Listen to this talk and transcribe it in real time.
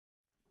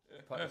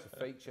like it's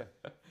a feature.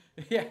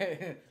 Yeah.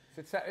 It's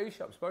a tattoo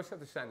shop. It's supposed to have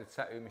the sound of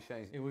tattoo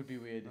machines. It would be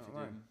weird if it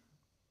didn't.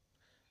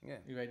 Yeah.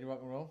 You ready to rock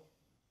and roll?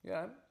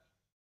 Yeah.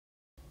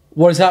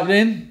 What is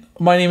happening?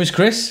 My name is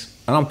Chris.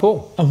 And I'm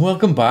Paul. And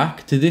welcome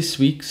back to this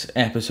week's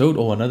episode,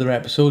 or another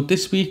episode.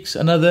 This week's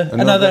another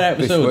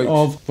episode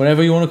of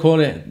whatever you want to call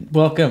it.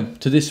 Welcome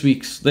to this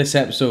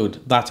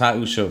episode, That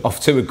Tattoo Show. Off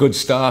to a good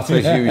start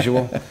as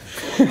usual.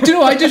 Do you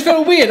know, I just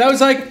felt weird. I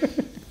was like,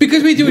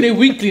 because we're doing it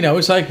weekly now,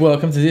 it's like,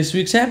 welcome to this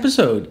week's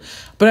episode.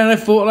 But then I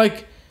thought,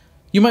 like,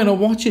 you might not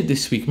watch it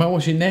this week, you might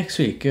watch it next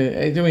week.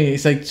 I mean,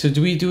 it's like, so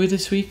do we do it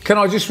this week? Can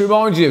I just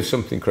remind you of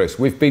something, Chris?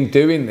 We've been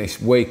doing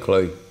this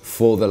weekly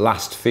for the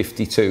last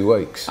 52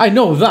 weeks. I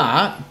know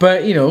that,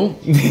 but, you know...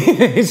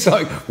 It's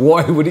like,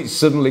 why would it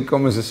suddenly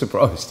come as a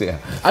surprise to you?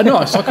 I know,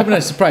 it's not coming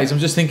as a surprise. I'm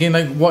just thinking,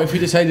 like, what if we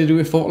decide to do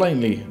it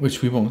fortnightly?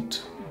 Which we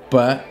won't.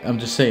 But, I'm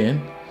just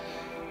saying.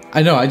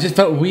 I know, I just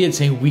felt weird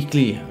saying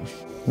weekly.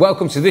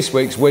 Welcome to this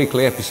week's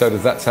weekly episode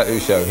of That Tattoo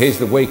Show. Here's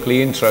the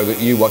weekly intro that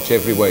you watch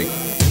every week.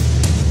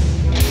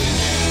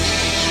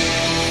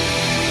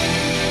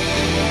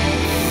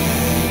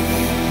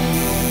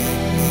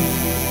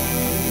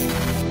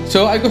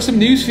 So I got some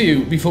news for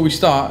you before we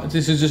start.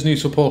 This is just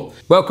news for Paul.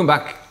 Welcome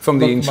back from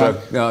the intro.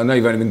 I know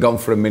you've only been gone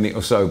for a minute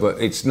or so, but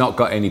it's not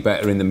got any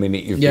better in the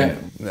minute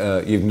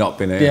you've not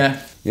been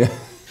here. Yeah.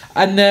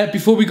 And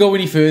before we go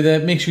any further,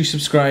 make sure you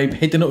subscribe,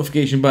 hit the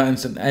notification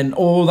buttons, and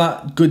all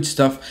that good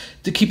stuff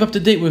to keep up to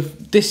date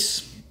with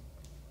this.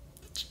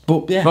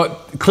 But yeah,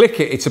 like, click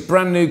it. It's a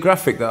brand new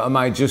graphic that I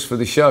made just for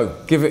the show.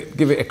 Give it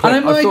a click.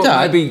 And I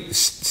thought maybe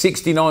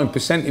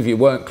 69% of you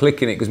weren't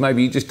clicking it because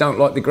maybe you just don't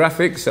like the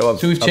graphics. So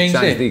we've changed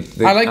it.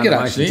 The I like it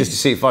actually, just to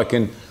see if I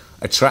can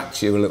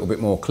attract you a little bit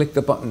more. Click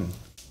the button.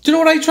 Do you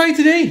know what I tried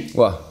today?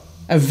 What?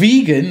 A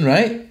vegan,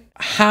 right?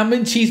 Ham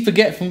and cheese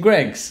baguette from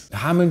Greg's.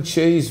 Ham and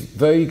cheese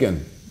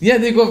vegan. Yeah,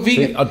 they've got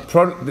vegan.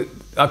 See,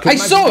 I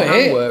saw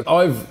it.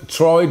 I've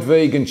tried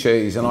vegan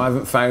cheese and I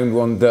haven't found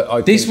one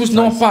that This was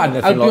not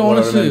bad. I'll be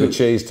honest with you.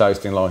 Cheese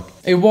tasting like.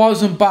 It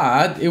wasn't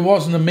bad. It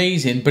wasn't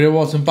amazing, but it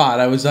wasn't bad.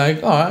 I was like,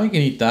 oh, I can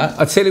eat that.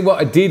 I tell you what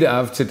I did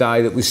have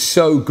today that was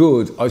so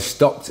good, I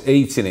stopped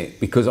eating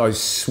it because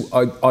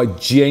I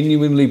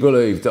genuinely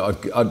believed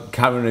that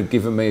Karen had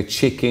given me a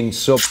chicken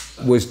sub.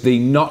 Was the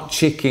not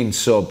chicken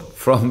sub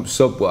from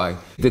Subway.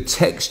 The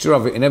texture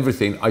of it and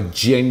everything, I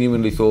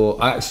genuinely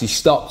thought, I actually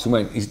stopped and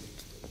went,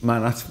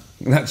 man,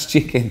 that's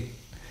chicken.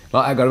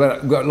 Like I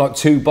got like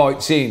 2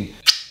 bites in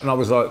and I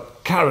was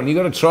like, Karen, you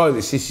got to try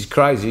this. This is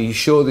crazy. Are you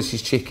sure this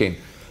is chicken?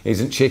 It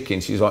isn't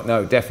chicken. She's like,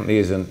 no, it definitely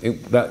isn't.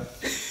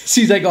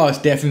 She's like, oh, it's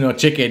definitely not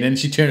chicken. And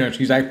she turned around,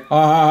 she's like,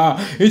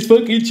 it's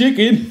fucking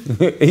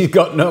chicken. He's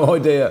got no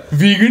idea.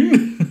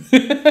 Vegan?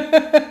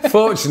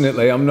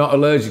 Fortunately, I'm not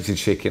allergic to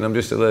chicken. I'm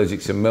just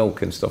allergic to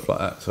milk and stuff like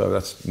that. So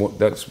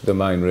that's the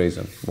main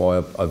reason why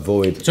I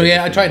avoid. So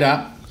yeah, I tried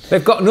that.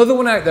 They've got another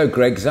one out though,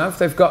 Greg's have.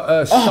 They've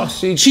got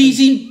sausage.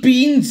 Cheesy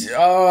beans.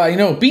 Oh, I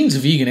know. Beans are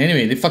vegan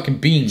anyway. They're fucking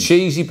beans.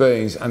 Cheesy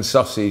beans and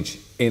sausage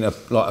in a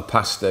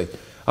pasty.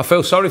 I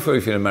feel sorry for you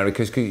if you're in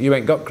America because you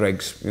ain't got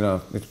Greg's. You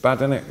know, it's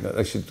bad, isn't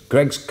it?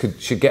 Greg's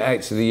should get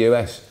out to the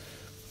US.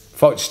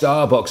 Fight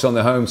Starbucks on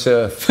their home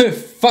turf.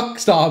 Fuck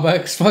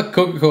Starbucks, fuck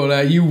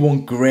Coca-Cola, you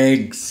want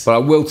Greg's. But I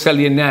will tell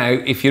you now,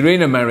 if you're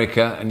in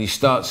America and you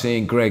start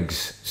seeing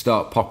Greg's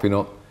start popping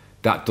up,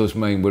 that does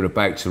mean we're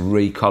about to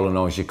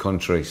recolonise your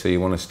country. So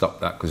you want to stop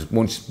that because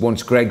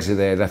once Greg's are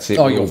there, that's it.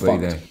 Oh, we'll all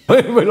be there.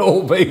 We'll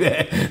all be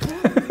there.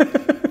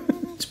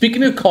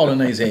 Speaking of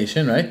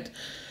colonisation, right?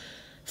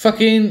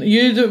 Fucking,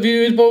 you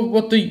heard about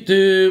what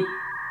the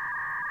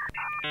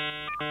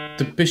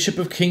Bishop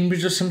of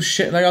Cambridge or some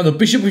shit like that? The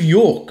Bishop of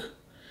York.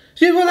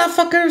 Do you know what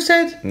that fucker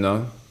said?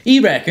 No. He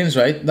reckons,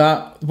 right,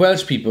 that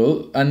Welsh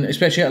people, and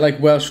especially at like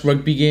Welsh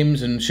rugby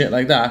games and shit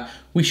like that,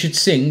 we should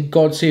sing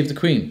God Save the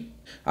Queen.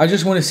 I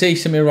just want to say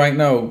something right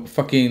now,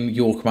 fucking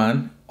York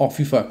man. Off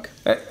you fuck.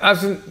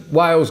 Hasn't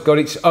Wales got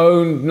its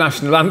own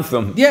national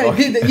anthem? Yeah,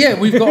 yeah,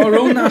 we've got our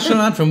own national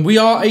anthem. We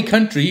are a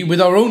country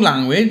with our own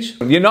language.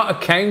 You're not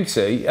a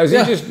county. Has he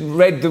just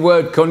read the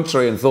word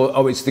country and thought,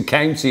 oh, it's the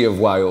county of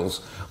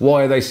Wales?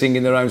 Why are they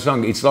singing their own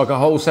song? It's like a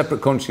whole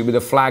separate country with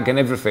a flag and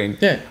everything.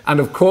 Yeah. And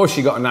of course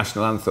you got a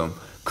national anthem.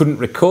 Couldn't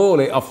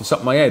recall it off the top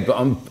of my head, but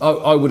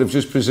I would have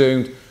just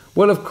presumed,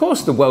 well, of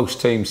course the Welsh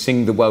team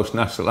sing the Welsh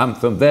national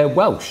anthem. They're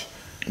Welsh.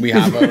 We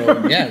have our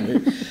own, yeah.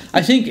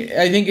 I think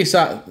it's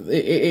that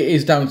it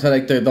is down to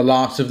like the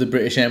last of the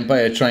British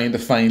Empire trying to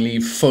finally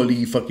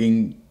fully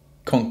fucking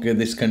conquer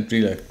this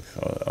country. Like,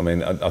 I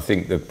mean, I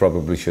think they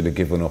probably should have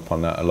given up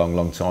on that a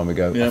long time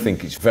ago. Yeah. I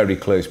think it's very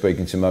clear,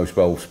 speaking to most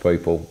Welsh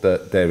people,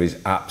 that there is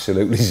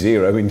absolutely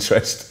zero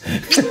interest.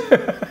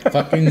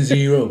 Fucking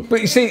zero.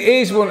 But you see,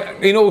 here's one,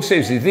 in all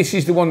seriousness, this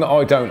is the one that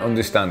I don't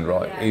understand,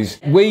 right, is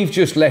we've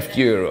just left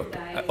Europe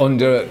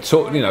under,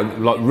 you know,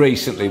 like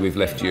recently we've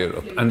left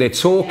Europe, and they're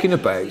talking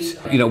about,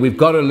 you know, we've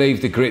got to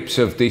leave the grips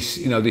of this,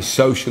 you know, this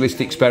socialist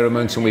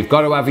experiment, and we've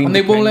got to have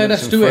independence and, they won't let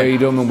us and do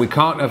freedom, it. and we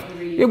can't have...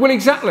 Yeah, well,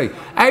 exactly.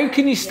 How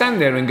can you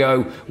stand there and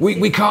go,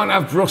 we can't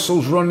have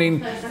Brussels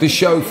running the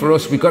show for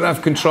us, we've got to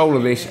have control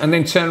of this, and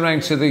then turn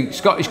around to the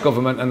Scottish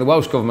government and the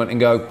Welsh government and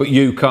go, but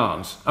you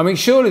can't? I mean,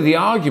 surely the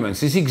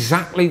arguments is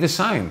exactly the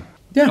same.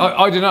 Yeah.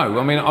 I don't know.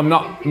 I mean, I'm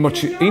not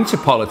much into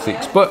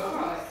politics, but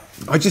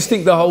I just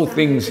think the whole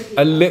thing's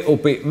a little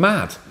bit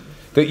mad.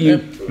 That you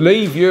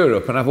leave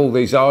Europe and have all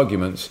these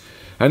arguments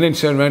and then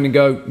turn around and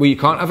go, well, you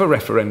can't have a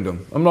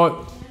referendum. I'm like,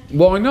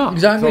 why not?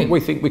 Exactly. So we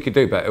think we could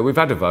do better. We've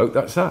had a vote,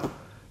 that's that.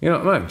 You know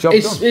what I mean? Job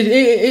done.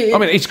 I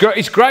mean,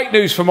 it's great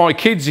news for my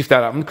kids if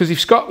that happens, because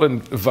if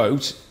Scotland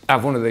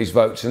have one of these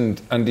votes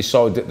and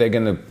decide that they're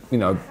going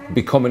to,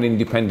 become an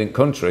independent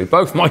country,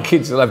 both my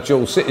kids will have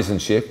dual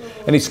citizenship,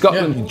 and if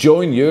Scotland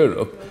join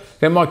Europe,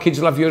 then my kids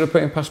will have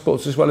European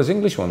passports as well as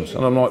English ones.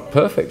 And I'm like,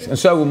 perfect. And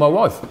so will my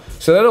wife.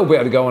 So they'll all be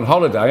able to go on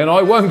holiday and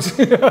I won't.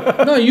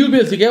 No, you'll be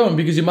able to get one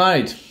because you're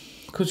married.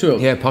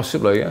 Yeah,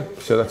 possibly, yeah.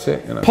 So that's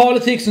it.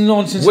 Politics and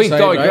nonsense we aside,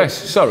 digress,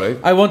 right? Sorry.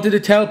 I wanted to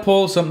tell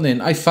Paul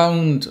something. I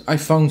found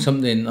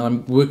something and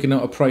I'm working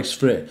out a price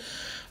for it.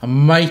 I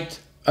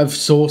might have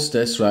sourced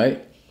this,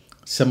 right?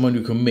 Someone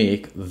who can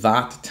make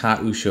that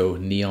tattoo show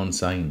neon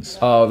signs.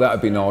 Oh,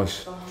 that'd be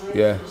nice.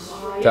 Yeah,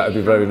 that'd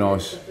be very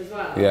nice.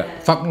 Yeah.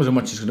 Fuck knows how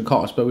much it's going to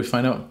cost, but we'll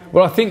find out.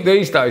 Well, I think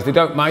these days they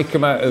don't make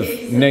them out of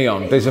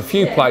neon. There's a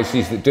few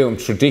places that do them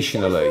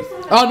traditionally.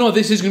 Oh no,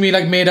 this is going to be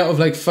like made out of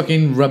like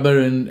fucking rubber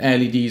and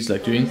LEDs,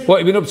 like doing. What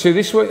have you been up to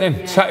this week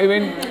then?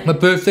 Tattooing? My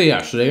birthday,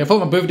 actually. I thought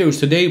my birthday was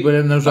today, but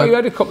then I was like... Oh, you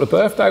had a couple of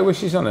birthday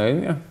wishes on there,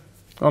 didn't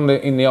you?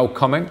 In the old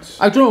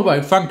comments. I don't know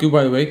why. Thank you,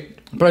 by the way.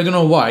 But I don't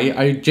know why.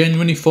 I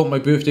genuinely thought my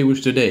birthday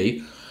was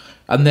today.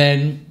 And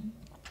then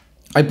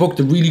I booked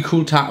a really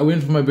cool tattoo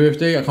in for my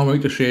birthday. I can't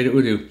wait to share it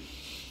with you.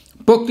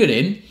 Booked it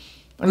in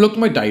and looked at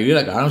my diary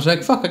like that. And I was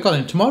like, fuck, I got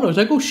it in tomorrow. I was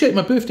like, oh shit,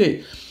 my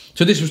birthday.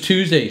 So this was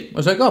Tuesday. I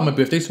was like, oh, my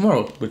birthday's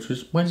tomorrow, which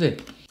was Wednesday.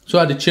 So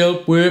I had to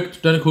chill,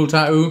 worked, done a cool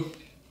tattoo,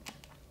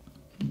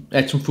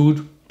 ate some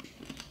food,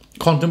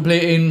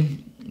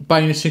 contemplating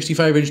buying a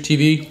 65-inch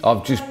TV.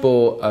 I've just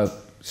bought a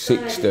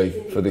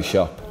 60 for the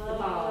shop.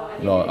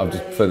 Like, I've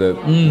just for the,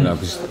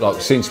 because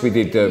like since we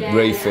did the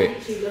refit,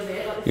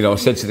 I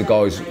said to the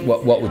guys,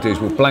 what we'll do is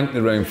we'll blank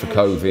the room for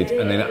COVID,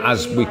 and then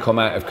as we come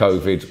out of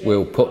COVID,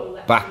 we'll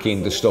put back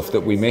in the stuff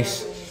that we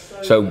miss.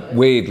 So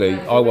weirdly,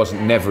 I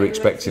wasn't never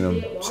expecting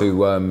them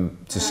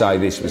to say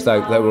this. They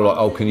were like,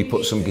 oh, can you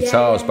put some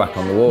guitars back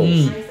on the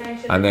walls?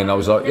 And then I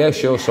was like, yeah,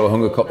 sure. So I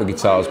hung a couple of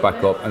guitars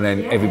back up, and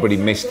then everybody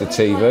missed the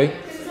TV.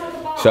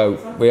 So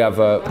we have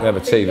a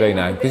TV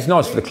now. It's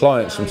nice for the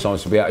clients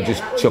sometimes to be able to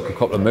just chuck a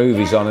couple of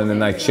movies on and then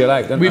they chill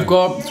out, don't We've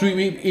got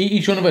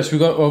each one of us, we've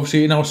got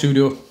obviously in our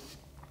studio,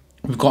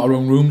 we've got our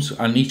own rooms,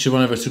 and each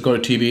one of us has got a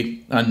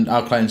TV, and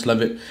our clients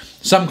love it.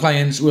 Some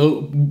clients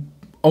will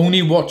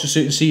only watch a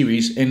certain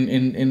series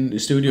in the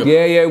studio.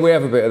 Yeah, we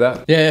have a bit of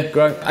that. Yeah.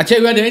 Great. I tell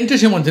you, we had an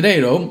interesting one today,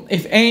 though.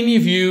 If any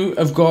of you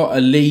have got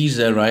a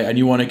laser, right, and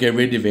you want to get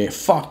rid of it,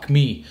 fuck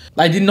me.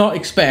 I did not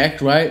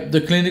expect, right,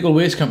 the clinical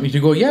waste company to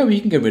go, yeah, we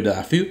can get rid of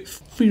that for you.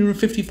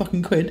 350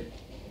 fucking quid.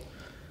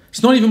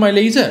 It's not even my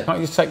laser. Can't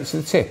you just take it to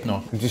the tip?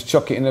 No. And just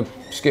chuck it in a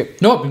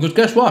skip? No, because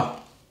guess what?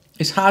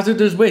 It's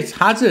hazardous waste.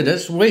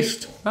 Hazardous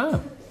waste.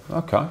 Oh,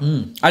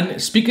 okay.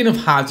 And speaking of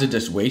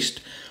hazardous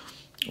waste,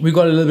 we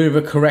got a little bit of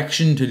a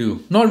correction to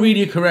do. Not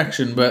really a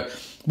correction, but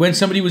when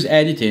somebody was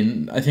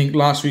editing, I think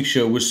last week's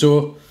show was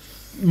so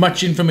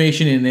much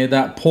information in there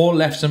that Paul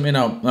left something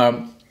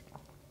out.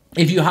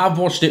 If you have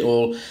watched it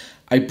all,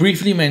 I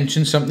briefly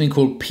mentioned something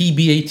called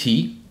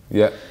PBAT.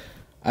 Yeah.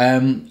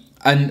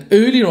 And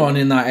earlier on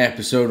in that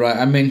episode, right,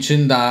 I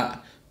mentioned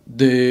that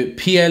the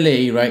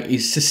PLA, right,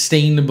 is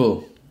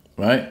sustainable,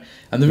 right?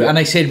 And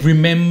I said,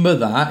 remember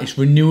that. It's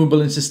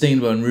renewable and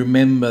sustainable, and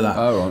remember that.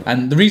 Oh, right.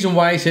 And the reason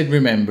why I said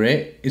remember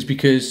it is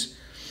because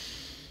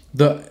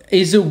there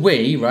is a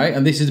way, right?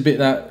 And this is a bit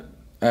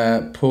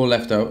that Paul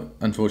left out,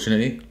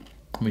 unfortunately.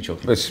 Let me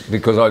choke. It's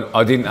because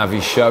I didn't have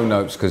his show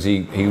notes, because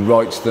he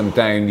writes them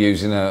down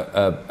using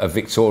a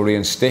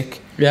Victorian stick.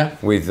 Yeah.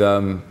 With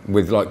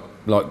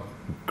like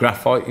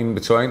graphite in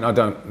between. I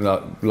don't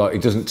like he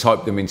doesn't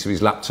type them into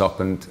his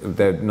laptop, and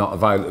they're not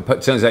available. But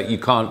it turns out you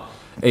can't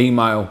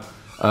email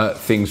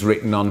things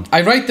written on.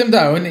 I write them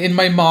down in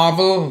my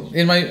Marvel,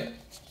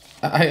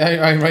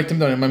 I write them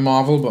down in my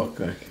Marvel book.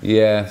 Like.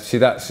 Yeah, see,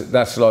 that's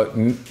like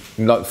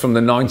from the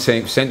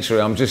 19th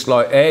century. I'm just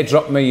like,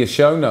 airdrop me your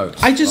show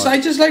notes. I just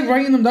like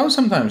writing them down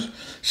sometimes.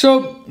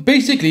 So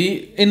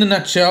basically, in a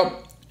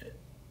nutshell,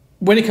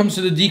 when it comes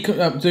to the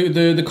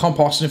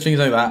composting and things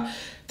like that,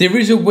 there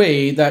is a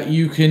way that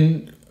you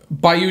can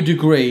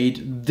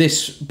biodegrade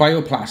this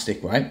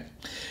bioplastic, right?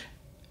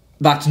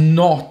 That's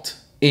not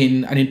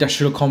in an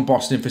industrial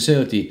composting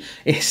facility.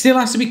 It still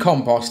has to be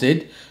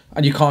composted,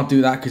 and you can't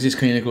do that because it's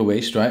clinical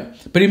waste, right?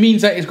 But it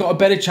means that it's got a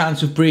better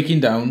chance of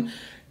breaking down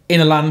in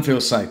a landfill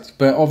site.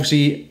 But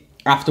obviously,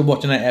 after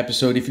watching that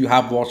episode, if you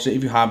have watched it,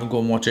 if you haven't, go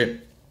and watch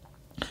it.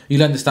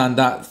 You'll understand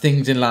that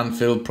things in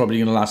landfill probably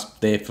going to last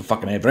there for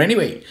fucking ever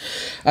anyway.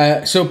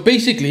 So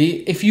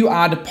basically, if you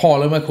add a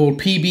polymer called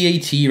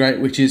PBAT, right,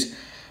 which is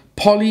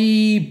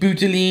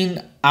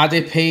polybutylene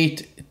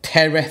adipate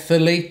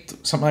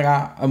terephthalate, something like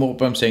that. I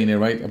hope I'm saying it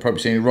right. I'm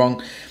probably saying it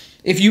wrong.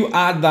 If you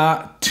add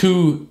that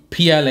to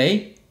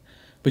PLA,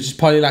 which is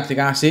polylactic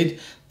acid,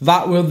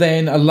 that will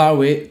then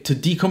allow it to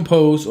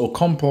decompose or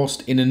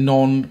compost in a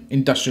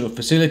non-industrial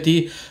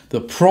facility. The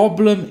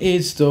problem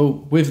is,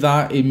 though, with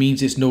that, it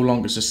means it's no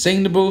longer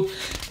sustainable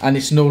and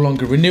it's no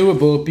longer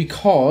renewable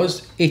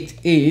because it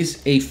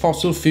is a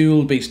fossil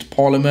fuel-based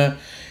polymer,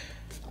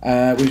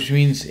 which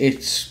means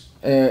it's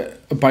a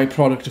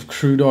byproduct of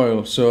crude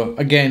oil. So,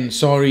 again,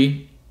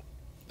 sorry,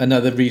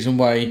 another reason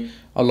why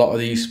a lot of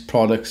these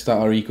products that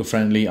are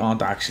eco-friendly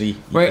aren't actually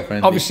eco-friendly.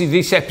 Well, obviously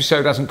this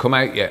episode hasn't come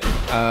out yet,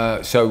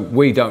 so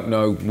we don't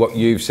know what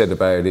you've said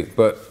about it,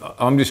 but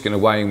I'm just going to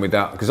weigh in with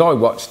that, because I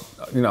watched,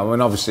 you know,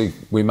 and obviously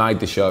we made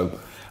the show,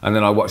 and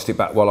then I watched it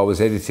back while I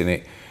was editing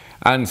it,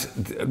 and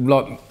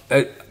like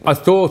I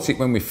thought it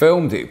when we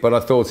filmed it, but I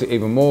thought it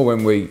even more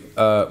when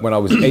I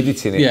was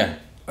editing it. Yeah.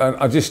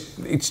 And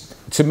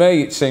to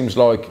me it seems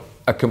like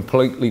a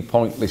completely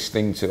pointless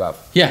thing to have.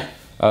 Yeah.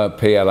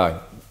 PLA.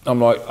 I'm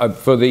like,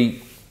 for the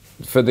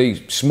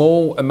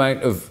small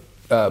amount of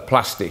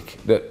plastic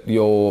that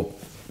your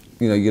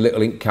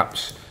little ink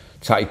caps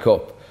take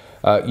up,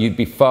 you'd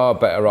be far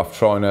better off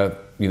trying to,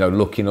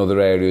 look in other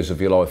areas of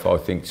your life, I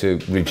think, to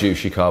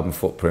reduce your carbon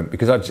footprint.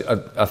 Because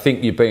I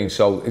think you're being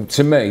sold,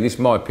 to me, this is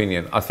my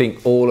opinion, I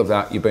think all of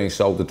that, you're being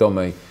sold a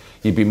dummy.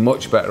 You'd be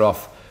much better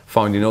off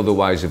finding other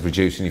ways of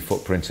reducing your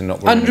footprint and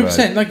not worrying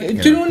 100%. about, Like,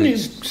 do you know what it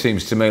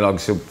seems to me like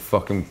it's a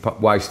fucking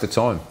waste of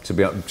time, to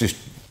be just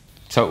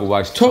total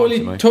waste of time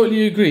to me.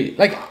 Totally agree.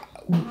 Like,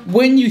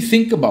 when you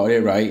think about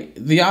it, right,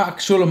 the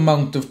actual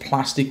amount of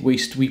plastic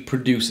waste we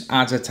produce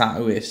as a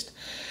tattooist,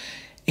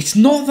 it's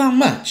not that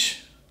much.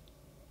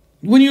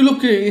 When you look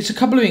at it, it's a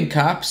couple of ink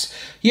caps.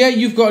 Yeah,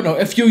 you've got,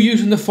 if you're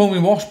using the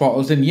foaming wash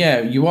bottles, then yeah,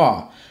 you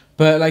are.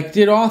 But like,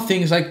 there are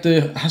things like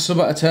the Hustle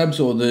Butter tubs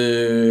or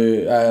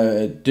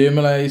the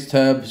Dermalized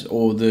tubs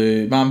or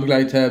the Mamba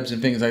Glide tubs and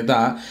things like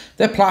that.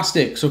 They're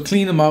plastic, so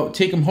clean them out,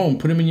 take them home,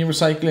 put them in your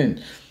recycling.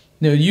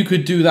 You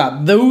could do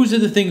that. Those are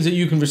the things that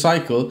you can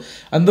recycle,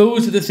 and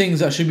those are the things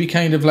that should be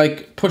kind of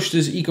like pushed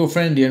as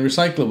eco-friendly and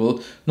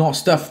recyclable, not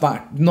stuff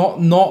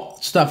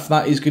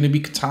that is going to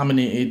be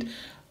contaminated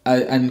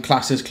and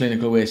classed as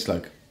clinical waste.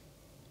 Like,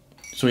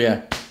 so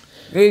yeah.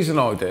 Here's an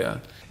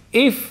idea.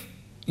 If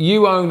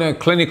you own a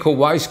clinical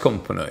waste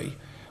company,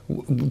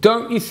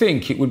 don't you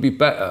think it would be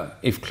better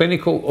if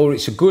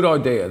it's a good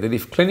idea that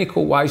if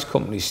clinical waste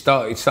companies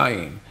started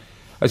saying,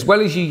 as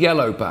well as your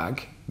yellow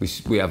bag,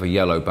 we have a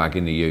yellow bag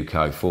in the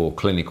UK for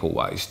clinical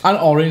waste. And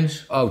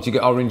orange. Oh, do you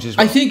get orange as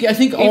well? I think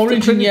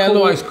orange and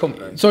yellow... Waste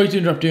company, sorry to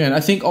interrupt you again. I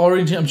think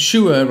orange, I'm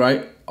sure,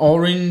 right,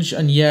 orange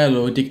and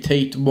yellow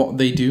dictate what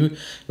they do.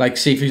 Like,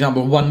 say, for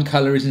example, one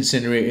colour is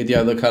incinerated, the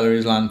other colour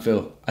is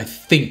landfill. I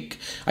think.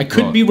 I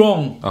could be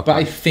wrong, but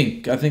I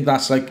think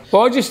that's like...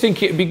 Well, I just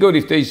think it'd be good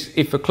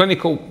if a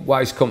clinical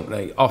waste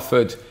company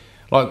offered,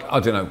 like, I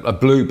don't know, a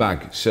blue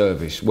bag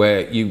service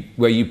where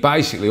you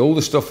basically, all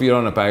the stuff you're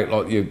on about,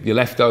 like your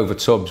leftover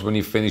tubs when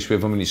you finish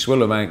with them and you swill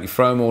them out, you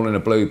throw them all in a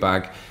blue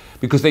bag,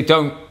 because they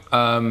don't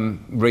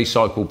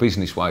recycle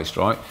business waste,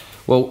 right?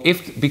 Well,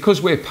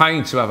 because we're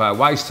paying to have our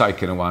waste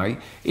taken away,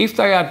 if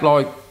they had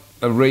like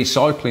a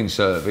recycling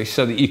service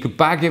so that you could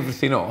bag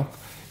everything up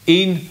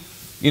in,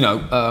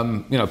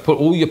 put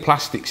all your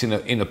plastics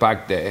in a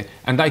bag there,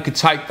 and they could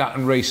take that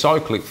and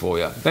recycle it for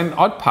you, then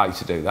I'd pay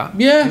to do that.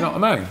 Yeah. You know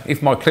what I mean?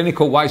 If my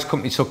clinical waste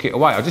company took it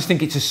away, I just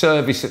think it's a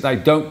service that they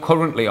don't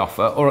currently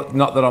offer, or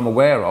not that I'm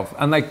aware of,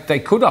 and they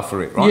could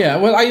offer it, right? Yeah,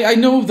 well, I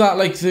know that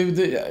like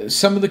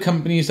some of the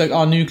companies, like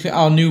our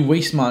new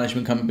waste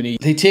management company,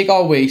 they take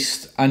our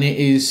waste and it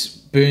is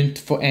burnt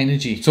for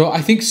energy. So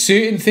I think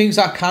certain things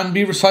that can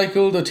be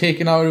recycled are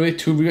taken out of it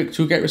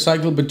to get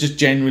recycled, but just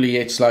generally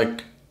it's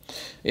like...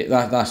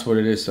 that's what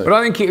it is. So. But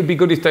I think it would be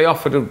good if they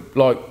offered a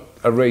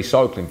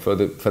recycling for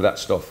that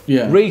stuff.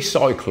 Yeah.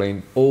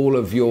 Recycling all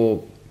of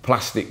your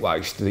plastic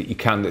waste that you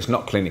can that's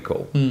not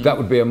clinical. That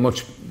would be a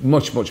much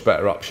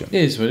better option.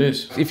 It is what it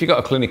is. If you've got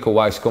a clinical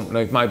waste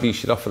company, maybe you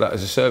should offer that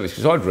as a service,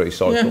 because I'd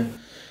recycle. Yeah.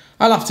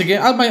 I'll have to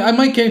I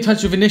might get in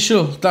touch with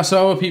Initial, that's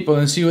our people,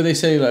 and see what they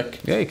say. Like,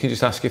 yeah, you can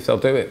just ask if they'll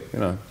do it.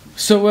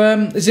 So,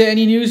 is there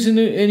any news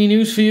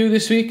for you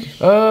this week?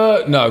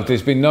 No,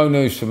 there's been no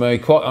news for me.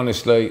 Quite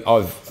honestly,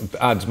 I've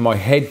had my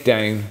head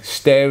down,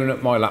 staring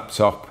at my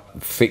laptop,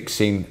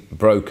 fixing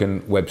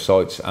broken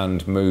websites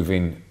and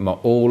moving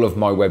all of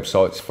my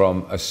websites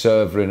from a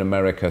server in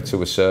America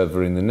to a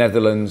server in the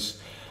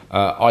Netherlands.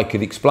 I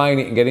could explain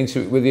it and get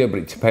into it with you, but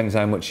it depends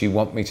how much you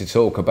want me to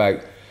talk about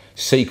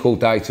SQL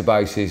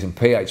databases and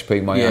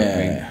PHP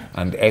Miami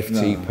and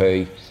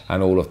FTP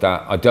and all of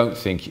that. I don't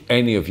think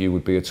any of you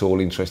would be at all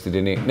interested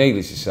in it.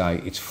 Needless to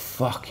say, it's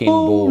fucking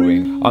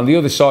boring. On the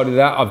other side of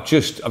that, I've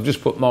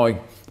just put my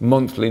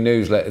monthly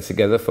newsletter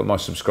together for my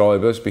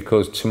subscribers,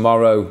 because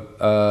tomorrow,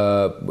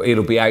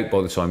 it'll be out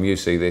by the time you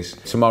see this.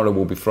 Tomorrow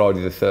will be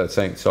Friday the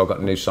 13th, so I've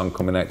got a new song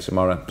coming out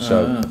tomorrow.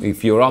 So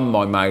if you're on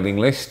my mailing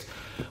list,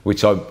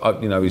 which I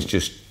is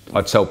just,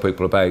 I tell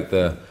people about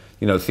the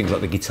you know, things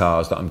like the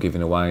guitars that I'm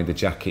giving away, the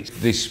jackets.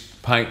 This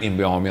painting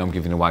behind me I'm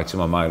giving away to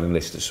my mailing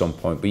list at some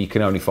point, but you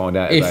can only find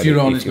out if you're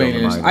on his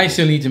mailing list. I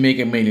still need to make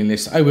a mailing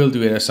list. I will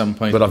do it at some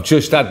point. But I've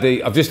just had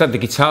the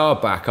guitar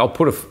back. I'll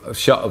put a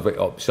shot of it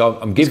up. So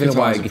I'm giving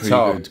away a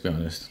guitar. Good, to be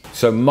honest.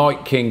 So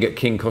Mike King at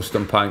King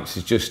Custom Paints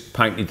has just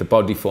painted the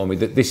body for me.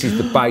 This is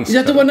the base. Is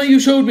that the one that you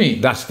showed me?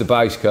 That's the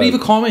base code. Leave a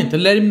comment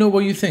and let him know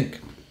what you think.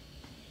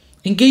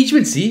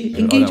 Engagement, see?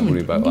 Engagement. I don't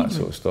worry about that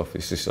sort of stuff.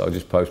 It's just I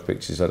just post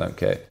pictures. I don't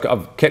care.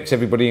 I've kept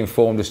everybody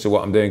informed as to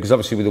what I'm doing, because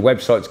obviously with the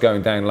websites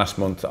going down last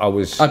month, I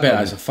bet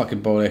that's a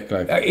fucking bollock.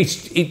 Like.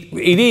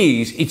 It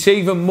is. It's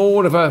even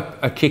more of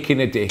a kick in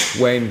the dick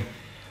when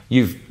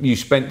you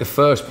spent the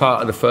first part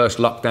of the first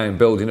lockdown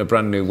building a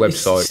brand new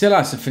website. It still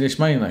has to finish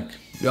mine, like.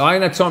 I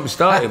ain't had time to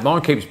start it.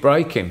 Mine keeps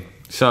breaking.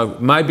 So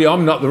maybe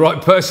I'm not the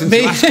right person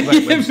to ask about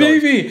websites.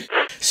 Maybe.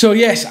 So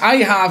yes, I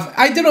have.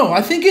 I don't know.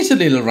 I think it's a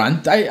little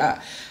rant.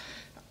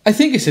 I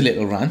think it's a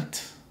little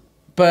rant,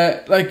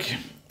 but like,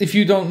 if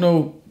you don't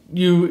know,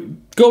 you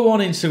go on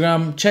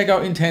Instagram, check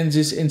out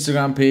Intens's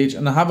Instagram page,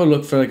 and have a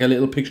look for like a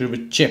little picture of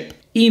a chip.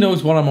 He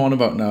knows what I'm on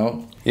about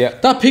now. Yeah.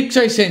 That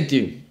picture I sent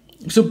you.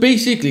 So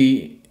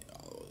basically,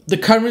 the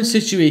current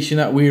situation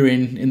that we're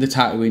in the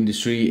tattoo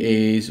industry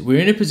is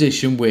we're in a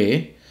position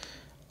where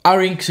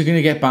our inks are going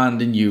to get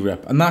banned in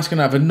Europe, and that's going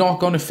to have a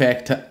knock-on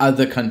effect to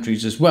other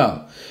countries as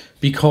well.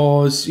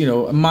 Because, you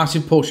know, a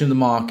massive portion of the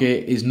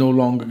market is no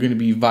longer going to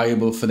be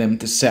viable for them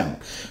to sell.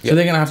 So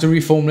they're going to have to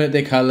reformulate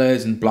their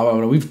colours and blah, blah,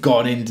 blah. We've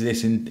gone into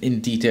this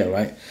in detail,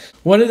 right?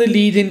 One of the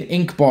leading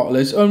ink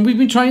bottlers, and we've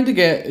been trying to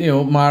get, you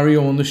know,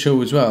 Mario on the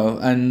show as well,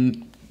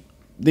 and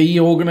they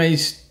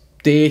organise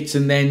dates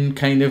and then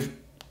kind of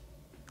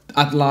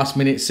at the last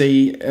minute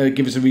say,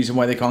 give us a reason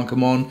why they can't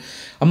come on.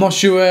 I'm not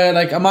sure,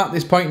 like, I'm at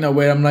this point now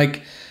where I'm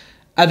like,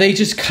 are they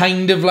just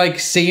kind of like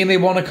saying they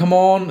want to come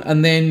on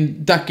and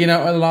then ducking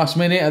out at the last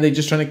minute? Are they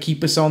just trying to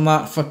keep us on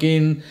that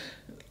fucking,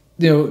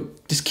 you know,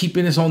 just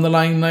keeping us on the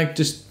line, like,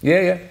 just...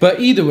 Yeah. But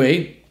either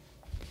way,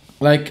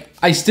 like,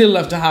 I still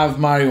love to have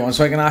Mario on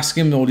so I can ask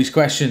him all these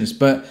questions.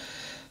 But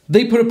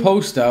they put a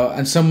post out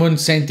and someone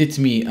sent it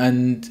to me,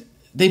 and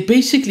they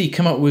basically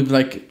come up with,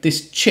 like,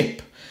 this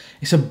chip.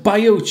 It's a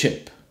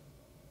biochip.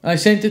 And I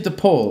sent it to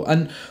Paul,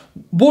 and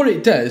what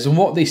it does and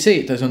what they say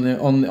it does on their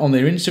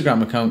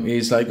Instagram account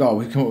is like, oh,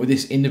 we've come up with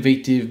this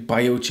innovative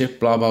biochip,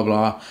 blah blah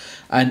blah,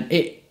 and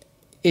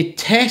it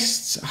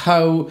tests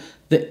how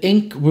the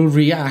ink will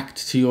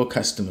react to your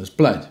customer's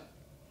blood.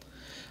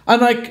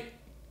 And like,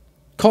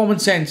 common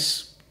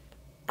sense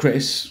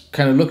Chris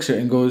kind of looks at it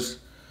and goes,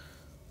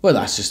 well,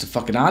 that's just a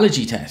fucking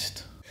allergy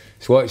test.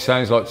 It's what it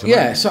sounds like to me.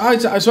 Yeah, so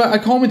I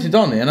commented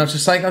on it, and I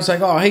was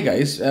like, oh, hey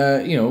guys,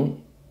 you know,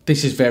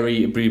 this is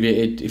very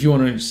abbreviated. If you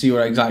want to see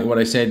exactly what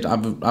I said,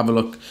 have a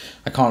look.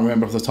 I can't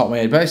remember off the top of my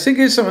head, but I think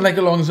it's something like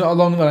along the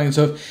lines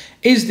of,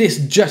 is this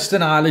just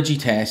an allergy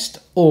test,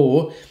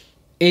 or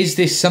is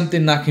this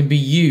something that can be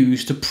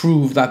used to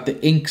prove that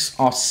the inks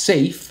are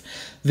safe,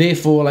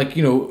 therefore, like,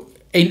 you know,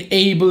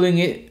 enabling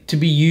it to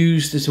be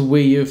used as a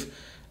way of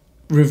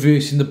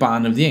reversing the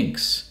ban of the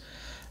inks?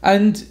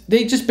 And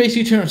they just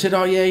basically turned around and said,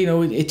 oh yeah, you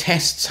know, it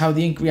tests how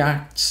the ink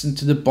reacts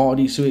into the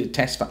body, so it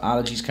tests for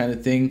allergies kind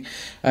of thing.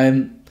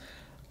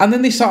 And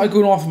then they started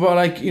going off about,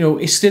 like, you know,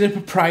 it's still a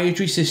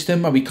proprietary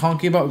system and we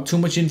can't give out too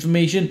much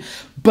information,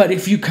 but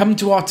if you come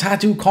to our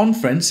tattoo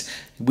conference,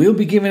 we'll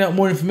be giving out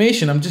more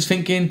information. I'm just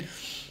thinking,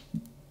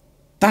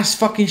 that's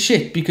fucking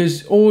shit,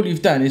 because all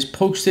you've done is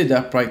posted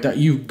up, right, that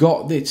you've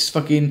got this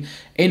fucking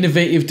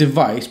innovative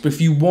device, but if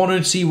you want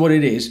to see what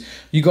it is,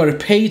 you got to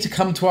pay to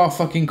come to our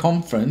fucking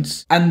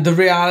conference, and the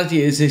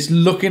reality is it's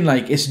looking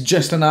like it's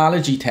just an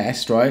allergy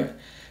test, right?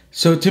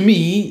 So to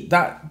me,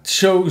 that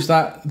shows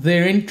that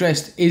their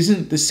interest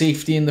isn't the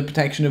safety and the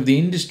protection of the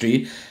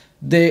industry.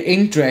 Their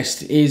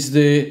interest is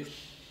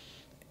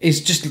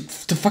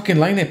just to fucking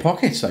line their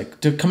pockets,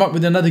 like, to come up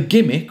with another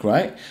gimmick,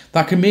 right,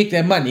 that can make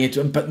their money,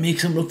 but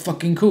makes them look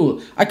fucking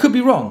cool. I could be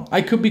wrong.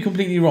 I could be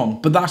completely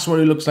wrong, but that's what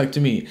it looks like to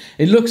me.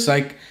 It looks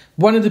like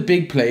one of the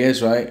big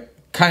players, right,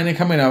 kind of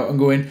coming out and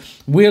going,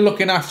 we're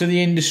looking after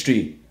the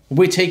industry.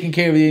 We're taking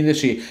care of the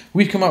industry.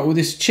 We've come out with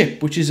this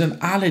chip, which is an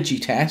allergy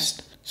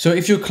test. So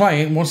if your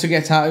client wants to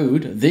get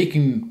tattooed, they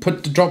can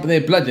put the drop of their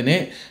blood in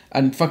it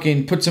and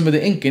fucking put some of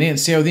the ink in it and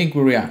see how the ink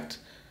will react.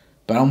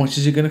 But how much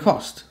is it going to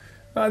cost?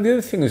 The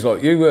other thing is,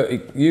 like,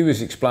 you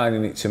was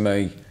explaining it to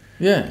me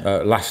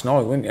last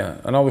night, weren't you?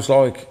 And I was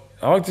like,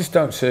 I just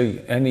don't see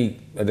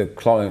any of the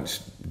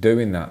clients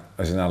doing that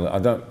as an allergy. I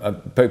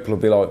don't. People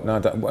will be like, no, I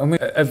don't. I mean,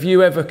 have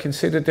you ever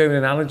considered doing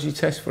an allergy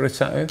test for a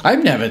tattoo?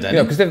 I've never done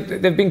it. Because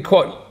they've been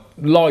quite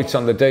light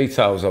on the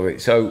details of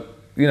it. So,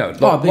 you know,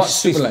 like,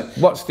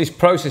 what's this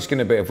process going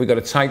to be? If we've got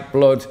to take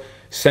blood,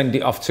 send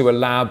it off to a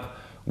lab,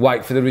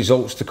 wait for the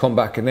results to come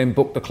back, and then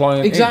book the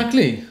client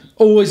in?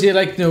 Or is it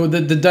like, you know,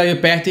 the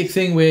diabetic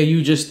thing where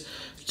you just,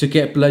 to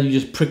get blood, you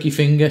just prick your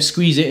finger,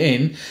 squeeze it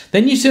in,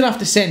 then you still have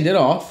to send it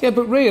off. Yeah,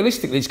 but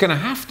realistically, it's going to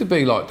have to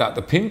be like that,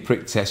 the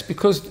pinprick test,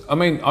 because, I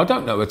mean, I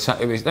don't know a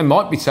tattooist. There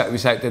might be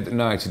tattooists out there that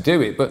know how to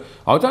do it, but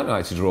I don't know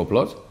how to draw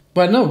blood.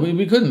 But no,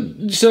 we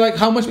couldn't. So, like,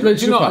 how much blood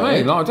Do you know what I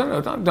mean? Like,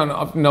 I don't know.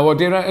 I've no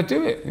idea how to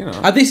do it. You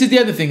know. And this is the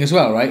other thing as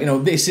well, right? You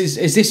know, is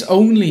this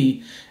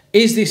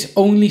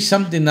only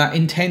something that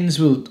Intends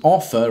will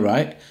offer,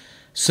 right?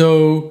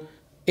 So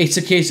it's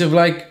a case of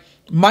like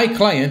my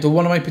client or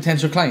one of my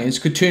potential clients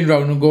could turn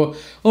around and go,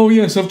 "Oh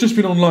yes, I've just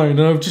been online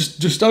and I've just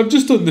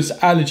done this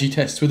allergy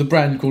test with a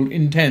brand called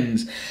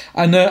Intends,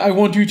 and I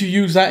want you to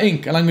use that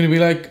ink," and I'm going to be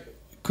like,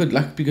 good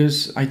luck,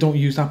 because I don't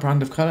use that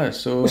brand of colour.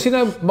 So, well, see,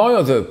 now my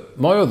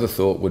other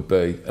thought would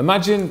be: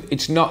 imagine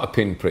it's not a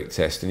pinprick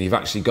test, and you've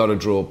actually got to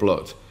draw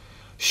blood.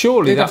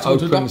 Surely they'd that have to go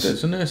to opens.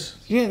 doctors and this.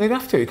 Yeah, they'd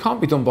have to. It can't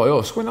be done by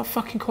us. We're not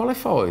fucking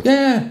qualified.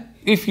 Yeah.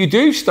 If you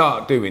do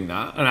start doing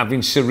that and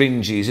having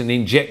syringes and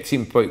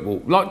injecting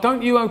people, like,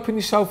 don't you open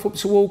yourself up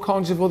to all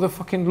kinds of other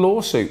fucking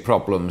lawsuit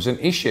problems and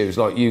issues?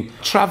 Like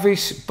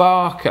Travis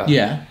Barker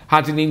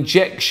had an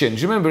injection.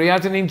 Do you remember he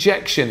had an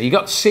injection? He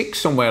got sick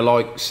somewhere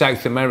like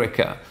South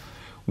America,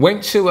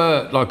 went to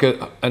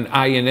an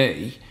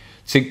A&E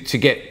to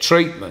get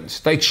treatment.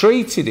 They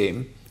treated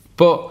him,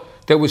 but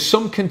there was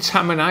some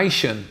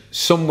contamination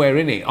somewhere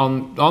in it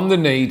on the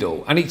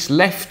needle, and it's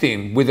left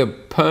him with a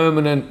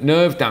permanent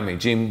nerve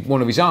damage in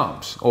one of his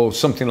arms or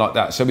something like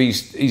that. So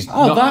he's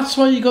that's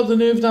why you got the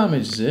nerve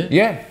damage, is it?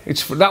 Yeah,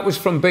 that was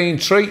from being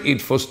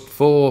treated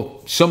for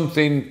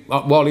something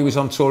while he was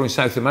on tour in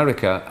South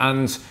America,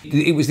 and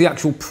it was the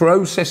actual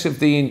process of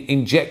the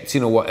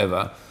injecting or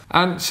whatever.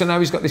 And so now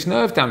he's got this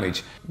nerve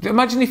damage.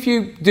 Imagine if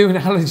you do an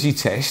allergy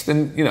test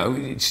and, you know,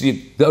 it's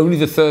only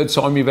the third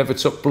time you've ever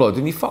took blood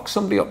and you fuck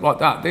somebody up like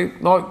that. They're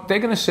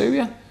going to sue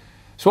you.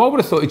 So I would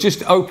have thought it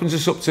just opens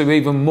us up to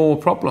even more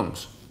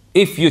problems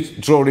if you're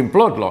drawing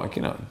blood, like,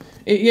 you know.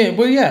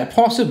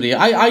 Possibly.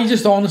 I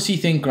just honestly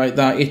think, right,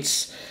 that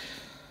it's...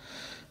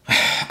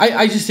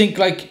 I just think,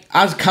 like,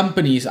 as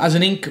companies, as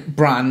an ink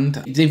brand,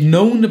 they've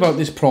known about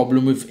this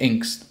problem with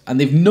inks, and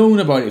they've known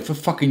about it for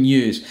fucking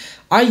years.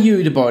 I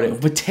heard about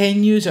it for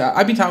 10 years.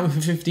 I've been talking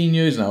for 15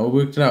 years now. I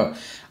worked it out.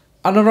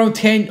 And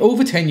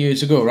over 10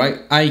 years ago, right,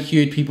 I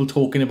heard people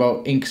talking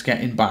about inks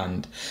getting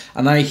banned.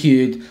 And I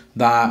heard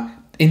that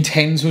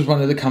Intends was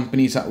one of the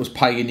companies that was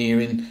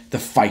pioneering the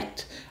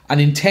fight.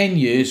 And in 10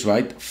 years,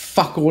 right,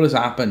 fuck all has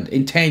happened.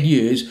 In 10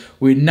 years,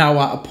 we're now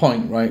at a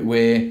point, right,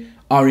 where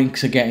our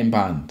inks are getting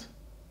banned.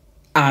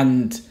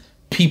 And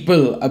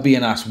people are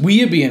being asked,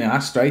 we are being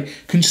asked, right,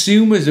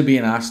 consumers are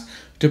being asked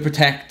to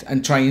protect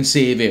and try and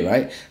save it,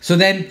 right? So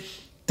then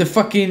the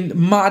fucking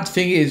mad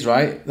thing is,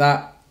 right,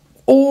 that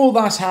all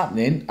that's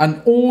happening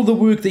and all the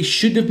work they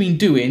should have been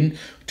doing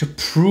to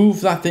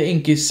prove that the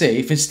ink is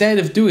safe, instead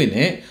of doing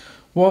it,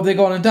 what have they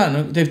gone and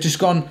done? They've just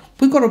gone,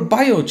 we've got a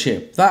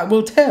biochip that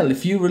will tell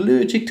if you're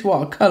allergic to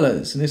our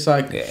colours. And it's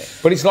like... Yeah,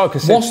 but it's like I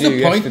said to you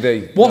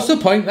yesterday... What's the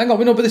point? Hang on,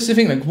 but this is the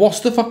thing. Like,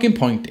 what's the fucking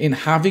point in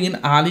having an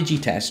allergy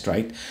test,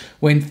 right,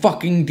 when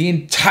fucking the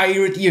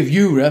entirety of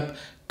Europe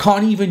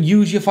can't even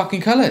use your fucking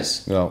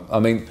colours? No, I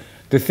mean,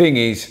 the thing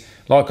is,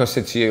 like I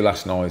said to you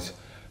last night,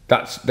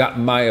 that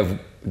may have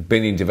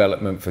been in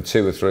development for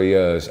 2 or 3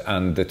 years,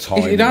 and the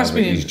timing of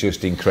it is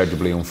just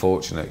incredibly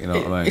unfortunate. You know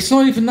what I mean? It's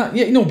not even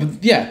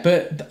that.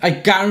 But I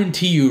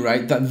guarantee you,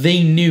 right, that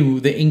they knew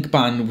the ink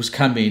ban was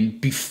coming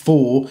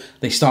before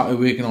they started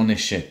working on this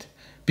shit,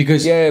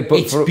 because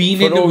it's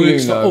been in the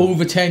works for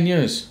over 10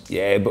 years.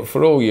 Yeah, but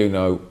for all you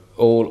know,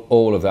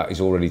 all of that is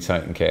already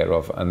taken care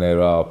of, and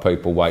there are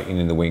people waiting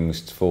in the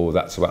wings for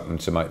that to happen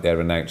to make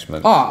their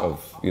announcement. I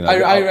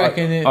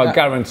reckon. I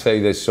guarantee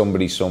there's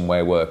somebody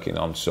somewhere working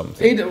on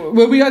something.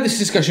 We had this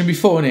discussion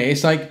before, and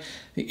it's like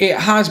it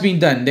has been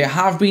done. There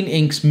have been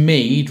inks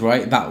made,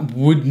 right, that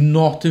would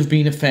not have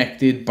been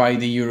affected by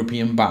the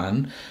European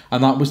ban,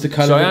 and that was the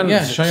colour.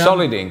 Cheyenne.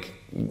 Solid ink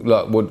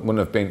wouldn't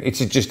have been. It's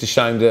just a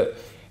shame that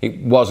it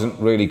wasn't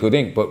really good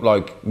ink, but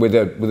like with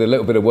a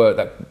little bit of work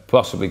that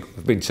possibly could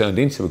have been turned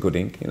into a good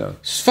ink, you know.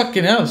 It's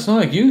fucking hell. It's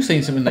not like you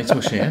saying something like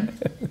that, Cheyenne.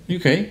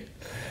 UK.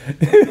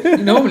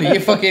 Normally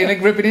you're fucking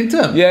like ripping into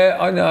them. Yeah,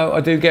 I know.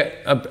 I do get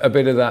a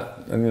bit of that,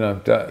 and you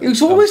know.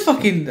 It's always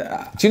fucking. Do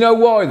you know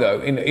why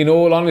though? In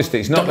all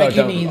honesty, it's not that I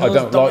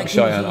don't like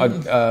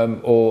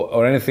Cheyenne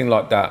or anything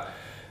like that.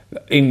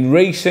 In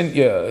recent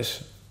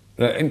years,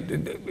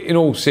 in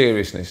all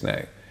seriousness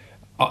now,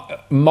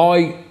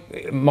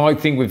 my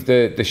thing with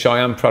the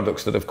Cheyenne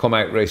products that have come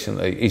out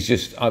recently is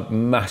just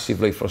I'm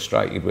massively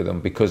frustrated with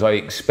them, because I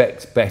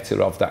expect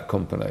better of that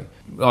company.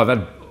 I've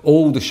had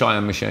all the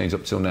Cheyenne machines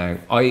up till now.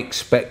 I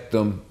expect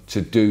them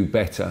to do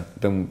better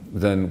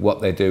than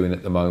what they're doing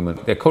at the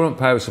moment. Their current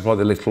power supply,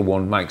 the little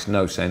one, makes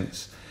no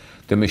sense.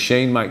 The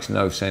machine makes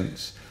no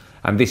sense.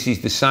 And this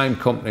is the same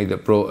company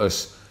that brought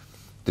us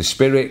the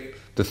Spirit,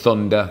 the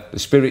Thunder, the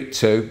Spirit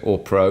 2 or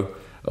Pro,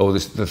 or the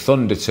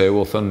Thunder 2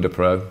 or Thunder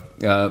Pro,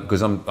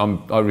 because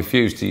I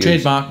refuse to use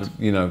trademarked,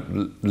 you know,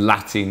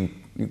 Latin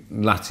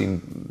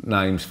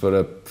names for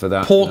that.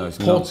 It's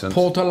nonsense.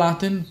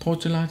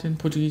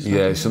 Portuguese.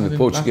 Yeah, some of the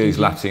Portuguese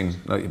Latin.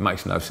 It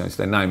makes no sense.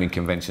 Their naming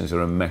conventions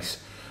are a mess,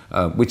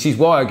 which is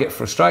why I get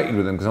frustrated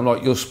with them, because I'm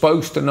like, you're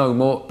supposed to know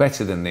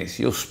better than this.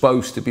 You're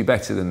supposed to be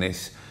better than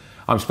this.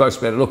 I'm supposed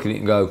to be able to look at it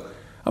and go,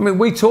 I mean,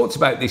 we talked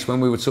about this when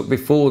we were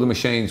before the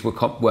machines were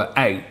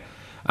out,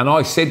 and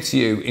I said to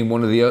you in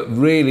one of the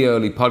really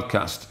early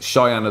podcasts,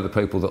 Cheyenne are the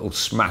people that will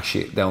smash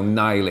it, they'll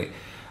nail it.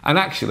 And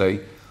actually,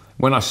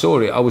 when I saw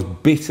it, I was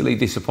bitterly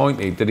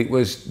disappointed that it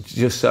was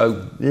just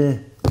so,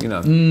 you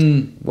know,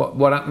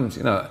 what happens,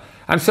 you know.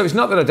 And so it's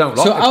not that I don't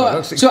like their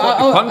products, it's quite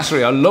the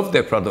contrary, I love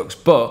their products,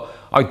 but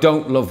I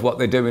don't love what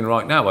they're doing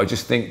right now. I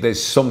just think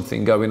there's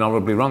something going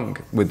horribly wrong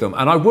with them,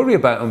 and I worry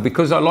about them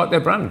because I like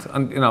their brand,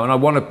 and you know, and I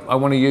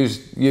want to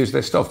use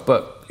their stuff.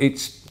 But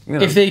it's, you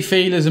know, if they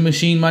fail as a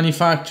machine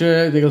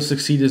manufacturer, they'll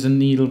succeed as a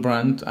needle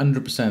brand,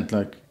 100%.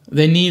 Like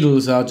their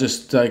needles are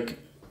just like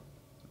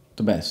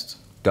the best.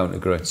 Don't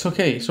agree. It's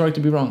okay. It's right to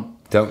be wrong.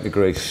 Don't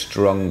agree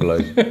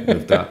strongly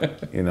with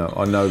that. You know,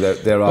 I know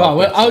that there are.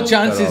 Well, our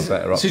chances.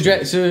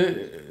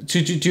 Do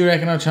you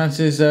reckon our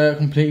chances are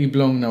completely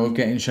blown now of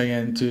getting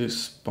Cheyenne to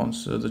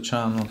sponsor the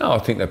channel? No, I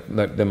think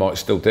they might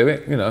still do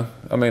it, you know.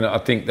 I mean, I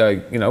think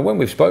they, you know, when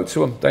we've spoke to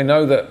them, they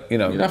know that, you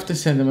know. You'd have to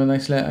send them a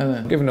nice letter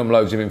then. Giving them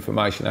loads of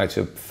information how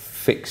to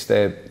fix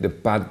the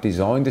bad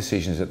design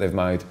decisions that they've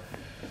made,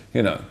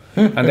 you know.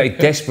 And they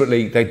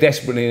desperately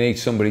need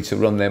somebody to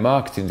run their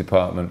marketing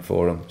department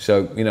for them.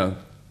 So, you know,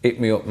 hit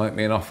me up, make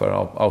me an offer,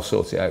 I'll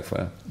sort it out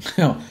for you.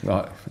 Oh.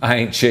 Right. I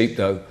ain't cheap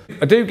though.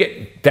 I do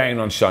get down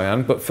on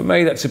Cheyenne, but for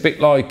me it's a bit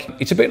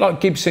like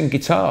Gibson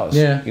guitars.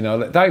 Yeah. You know,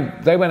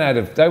 they went out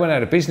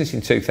of business in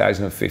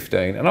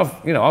 2015, and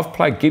I've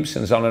played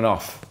Gibsons on and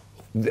off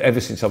ever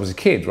since I was a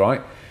kid,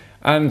 right?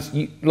 And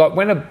like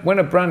when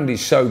a brand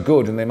is so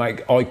good and they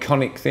make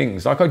iconic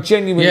things, like I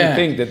genuinely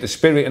think that the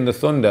Spirit and the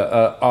Thunder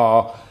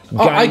are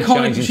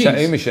game-changing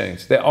tattoo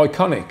machines. They're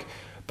iconic.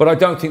 But I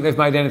don't think they've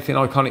made anything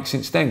iconic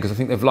since then, because I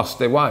think they've lost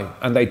their way,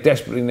 and they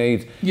desperately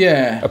need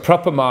a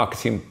proper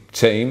marketing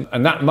team,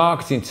 and that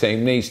marketing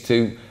team needs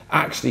to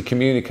actually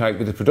communicate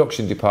with the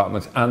production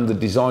department and the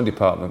design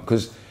department,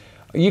 because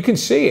you can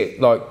see it,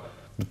 like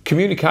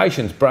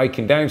communication's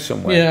breaking down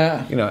somewhere.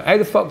 Yeah. You know, how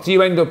the fuck do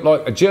you end up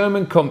like a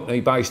German company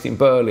based in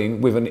Berlin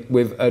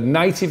with a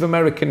Native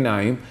American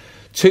name?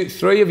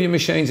 3 of your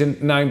machines are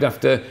named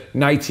after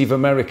Native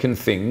American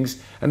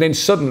things, and then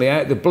suddenly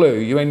out of the blue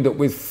you end up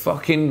with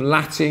fucking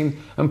Latin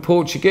and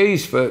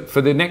Portuguese for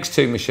the next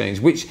 2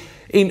 machines, which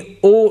in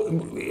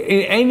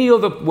any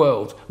other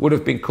world would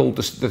have been called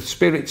the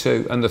Spirit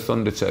 2 and the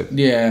Thunder 2.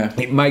 Yeah.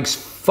 It makes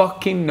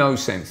fucking no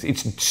sense.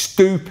 It's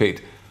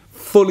stupid.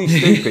 Fully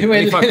stupid.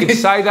 If I could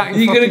say that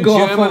in fucking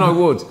German, I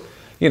would.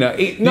 You know,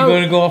 it's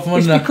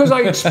because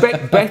I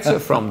expect better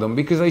from them,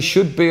 because they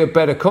should be a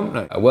better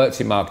company. I worked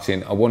in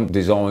marketing. I won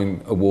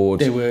design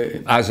awards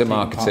as a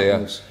marketeer.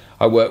 Partners.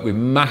 I worked with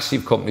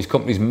massive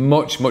companies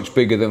much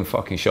bigger than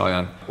fucking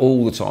Cheyenne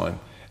all the time.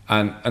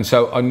 And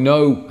so I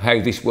know how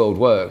this world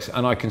works,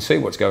 and I can see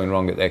what's going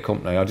wrong at their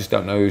company. I just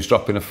don't know who's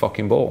dropping a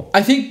fucking ball.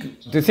 I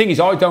think the thing is,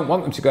 I don't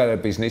want them to go out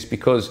of business,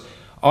 because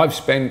I've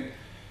spent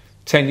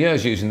 10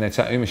 years using their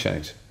tattoo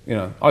machines. You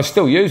know, I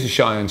still use a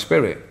Cheyenne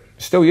Spirit.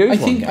 Still use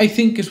one. I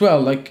think as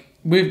well, like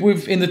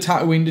with in the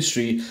tattoo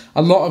industry,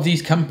 a lot of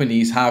these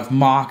companies have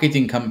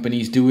marketing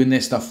companies doing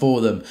this stuff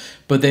for them,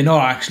 but they're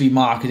not actually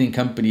marketing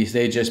companies.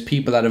 They're just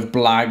people that have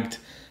blagged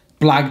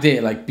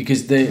it, like,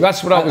 because they.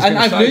 That's what I was going to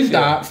say. And I've learned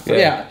that.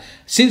 Yeah.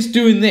 Since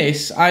doing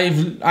this,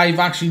 I've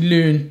actually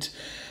learned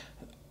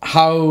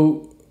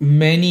how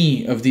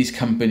many of these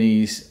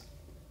companies,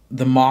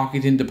 the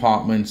marketing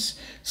departments,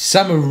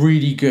 some are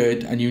really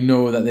good, and you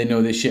know that they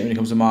know their shit when it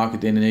comes to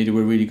marketing, and they do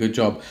a really good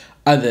job.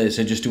 Others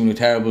are just doing a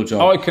terrible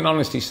job. I can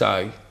honestly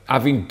say,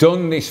 having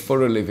done this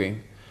for a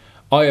living,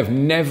 I have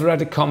never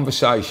had a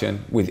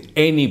conversation with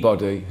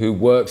anybody who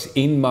works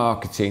in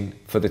marketing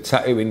for the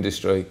tattoo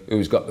industry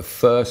who's got the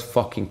first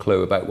fucking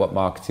clue about what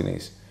marketing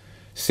is.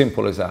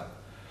 Simple as that.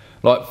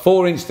 Like,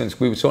 for instance,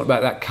 we were talking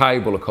about that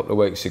cable a couple of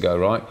weeks ago,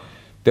 right?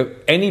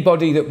 That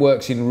anybody that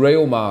works in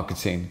real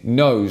marketing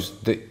knows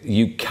that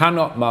you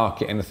cannot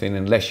market anything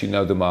unless you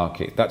know the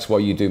market. That's why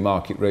you do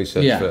market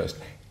research first.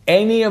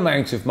 Any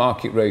amount of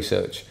market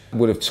research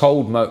would have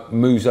told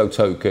Muzo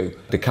Toku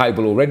the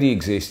cable already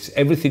exists.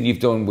 Everything you've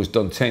done was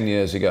done 10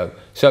 years ago.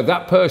 So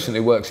that person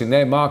who works in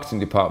their marketing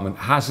department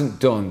hasn't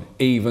done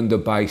even the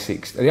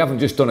basics. They haven't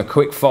just done a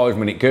quick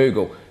 5-minute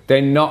Google.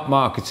 They're not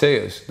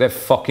marketeers. They're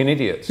fucking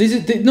idiots.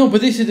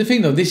 But this is the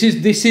thing though. This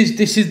is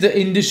the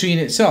industry in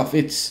itself.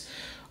 It's,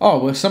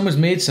 well, someone's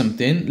made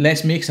something,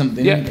 let's make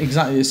something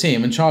exactly the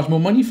same and charge more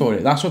money for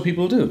it. That's what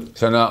people do.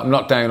 So no, I'm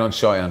not down on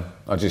Cheyenne.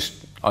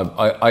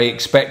 I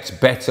expect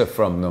better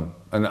from them.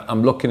 And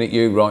I'm looking at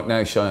you right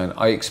now, Cheyenne.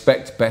 I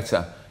expect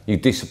better. You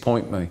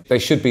disappoint me. They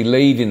should be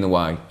leading the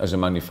way as a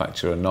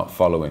manufacturer, not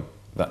following.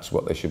 That's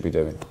what they should be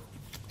doing.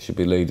 Should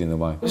be leading the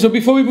way. So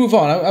before we move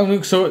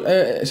on,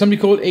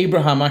 somebody called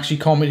Abraham actually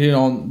commented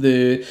on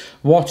the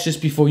watch this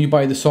before you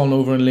buy the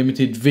Solnova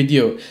Unlimited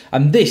video.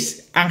 And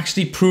this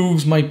actually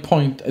proves my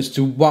point as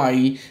to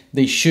why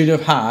they should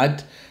have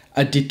had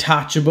a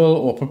detachable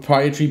or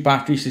proprietary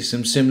battery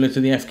system similar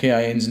to the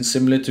FKINs and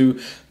similar to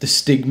the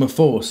Stigma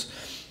Force.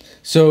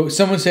 So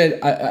someone said,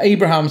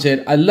 Abraham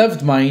said, I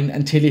loved mine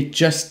until it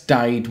just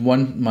died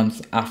 1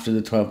 month after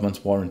the 12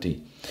 months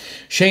warranty.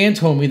 Cheyenne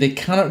told me they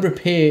cannot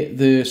repair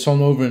the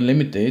Solnova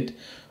Unlimited.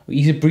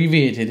 He's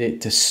abbreviated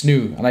it to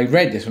SNU. And I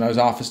read this when I was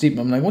half asleep.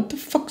 And I'm like, what the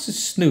fuck's a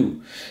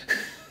SNU?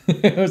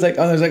 I was like,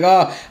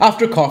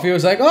 after a coffee, I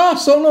was like,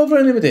 Solnova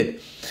Unlimited.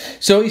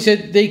 So he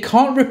said they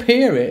can't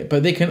repair it,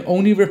 but they can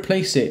only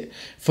replace it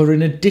for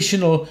an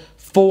additional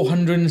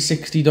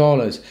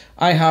 $460.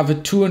 I have a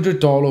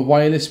 $200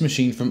 wireless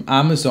machine from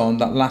Amazon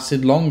that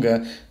lasted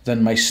longer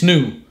than my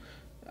SNU,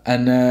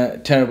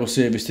 and terrible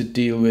service to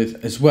deal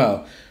with as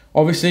well.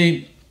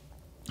 Obviously,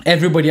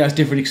 everybody has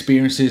different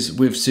experiences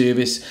with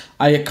service.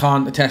 I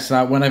can't attest to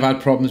that. When I've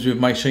had problems with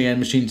my Cheyenne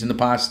machines in the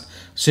past,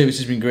 service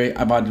has been great.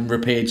 I've had them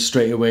repaired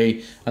straight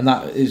away, and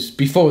that is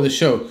before the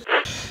show.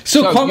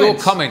 So your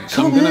comments.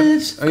 I'm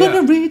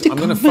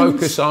going to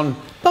focus on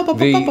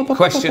the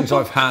questions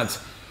I've had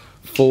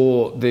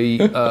for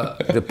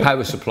the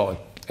power supply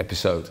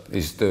episode.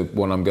 Is the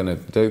one I'm going to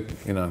do.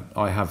 You know,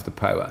 I have the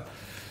power.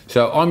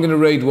 So I'm going to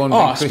read one.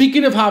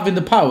 Speaking of having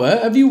the power,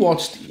 have you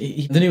watched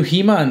the new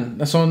He-Man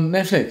that's on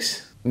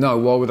Netflix? No,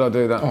 why would I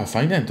do that? Oh,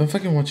 fine then. Don't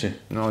fucking watch it.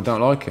 No, I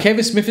don't like it.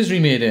 Kevin Smith has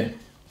remade it.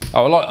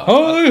 Oh,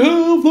 I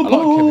have the power.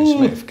 I like Kevin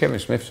Smith. Kevin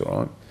Smith's all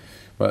right.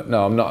 But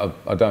no, I'm not.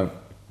 I don't.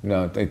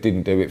 No, they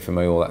didn't do it for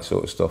me. All that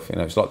sort of stuff. You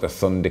know, it's like the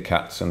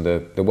Thundercats and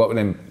the what were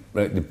them?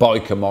 The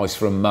biker mice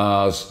from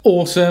Mars.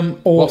 Awesome.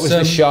 What was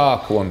the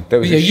shark one? There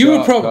was a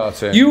shark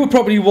cartoon. You were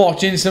probably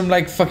watching some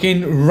like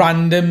fucking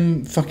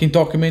random fucking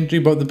documentary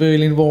about the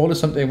Berlin Wall or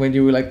something when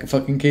you were like a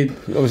fucking kid.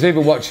 I was either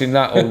watching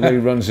that or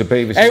reruns of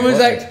Beavis.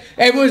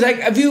 Everyone's like,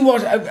 have you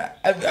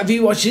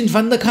watched In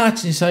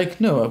Thundercats? And it's like,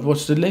 no, I've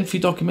watched a lengthy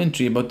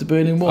documentary about the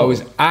Berlin Wall. I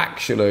was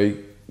actually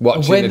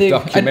watching the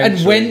documentary.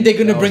 And when they're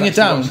going to bring it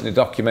down? Watching a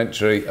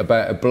documentary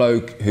about a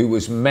bloke who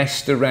was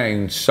messed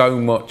around so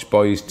much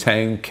by his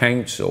town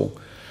council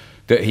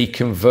that he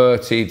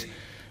converted,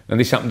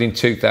 and this happened in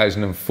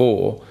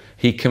 2004,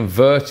 he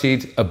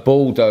converted a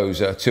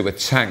bulldozer to a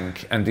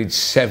tank and did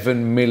 $7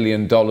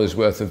 million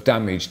worth of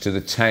damage to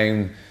the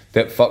town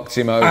that fucked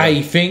him over.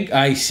 I think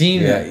I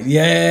seen that.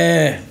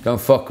 Yeah.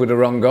 Don't fuck with the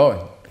wrong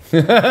guy.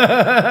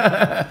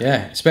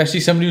 Yeah, especially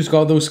somebody who's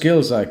got those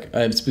skills, like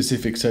a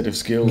specific set of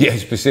skills. Yeah,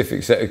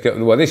 specific set of skills.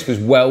 Well, this was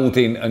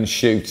welding and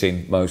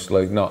shooting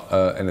mostly, not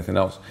anything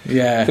else.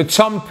 Yeah. So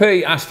Tom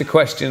P asked a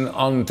question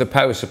on the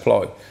power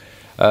supply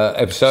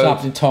episode.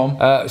 Something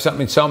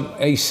Tom.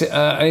 He's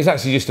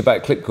actually just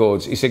about clip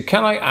cords. He said,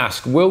 can I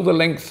ask, will the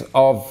length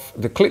of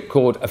the clip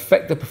cord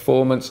affect the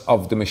performance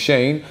of the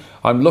machine?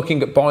 I'm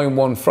looking at buying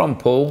one from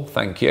Paul,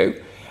 thank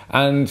you.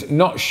 And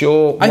not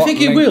sure I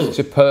think it will.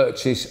 To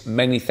purchase.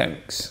 Many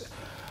thanks.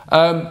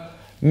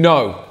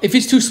 No. If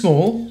it's too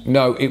small?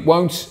 No, it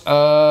won't.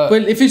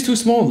 Well, if it's too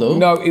small though?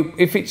 No,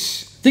 if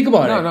it's... Think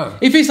about it. No.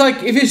 If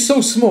it's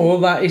so small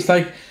that it's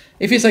like...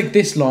 If it's like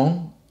this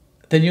long,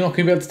 then you're not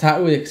going to be able to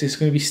tattoo with it because it's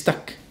going to be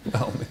stuck.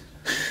 Well,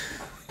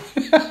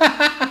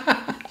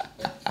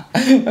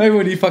 I'm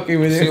only fucking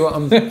with see what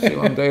I'm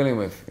dealing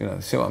with. You know,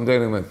 see what I'm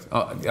dealing with.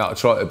 I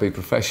try to be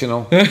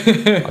professional. I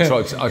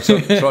try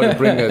to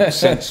bring a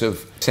sense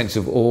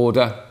of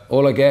order.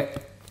 All I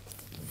get,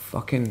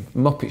 fucking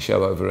Muppet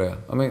Show over here.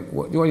 I mean,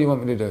 what do you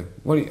want me to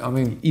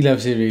do? He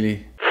loves it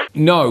really.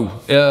 No,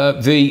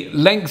 the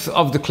length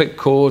of the clip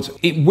cord,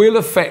 it will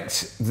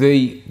affect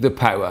the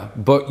power,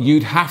 but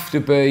you'd have to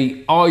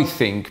be, I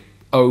think,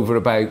 over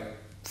about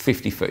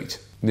 50 feet.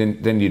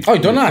 Then you'd. Oh,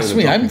 don't ask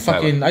me. I'm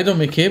fucking. I don't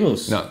make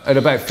cables. No, at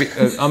about.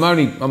 I'm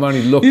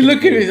only looking. You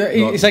look at it.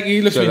 It's like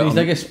he looks at me. He's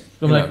like,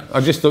 I'm like.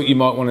 I just thought you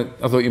might want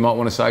to. I thought you might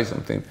want to say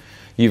something.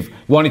 You've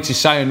wanted to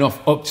say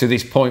enough up to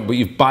this point, but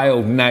you've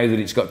bailed now that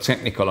it's got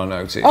technical. I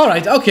noticed. All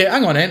right. Okay.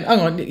 Hang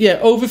on. Yeah.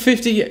 Over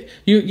 50.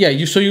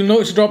 So you'll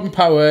notice a drop in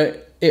power.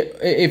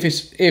 If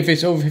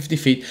it's over 50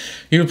 feet,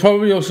 you'll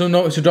probably also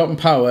notice a drop in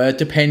power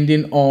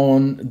depending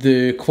on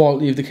the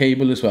quality of the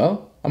cable as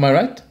well. Am I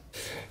right?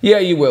 Yeah,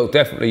 you will,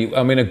 definitely.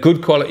 I mean, a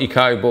good quality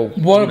cable.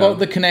 What about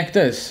the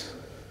connectors?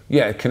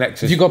 Yeah,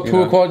 connectors. You got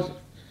poor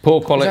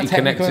quality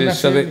connectors.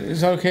 So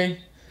is that okay?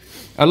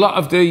 A lot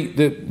of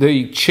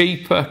the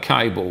cheaper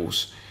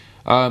cables,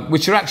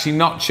 which are actually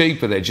not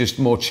cheaper, they're just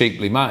more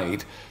cheaply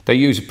made, they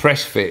use a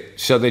press fit,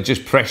 so they're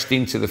just pressed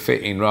into the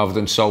fitting rather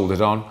than soldered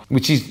on,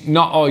 which is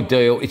not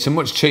ideal. It's a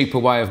much cheaper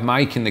way of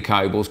making the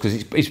cables because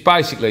it's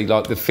basically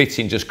like the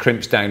fitting just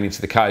crimps down into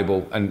the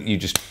cable and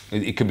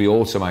it can be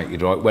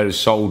automated, right? Whereas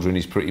soldering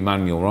is pretty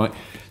manual, right?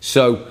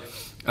 So,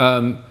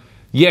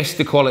 yes,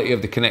 the quality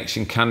of the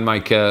connection can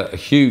make a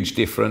huge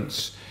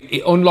difference.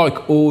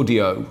 Unlike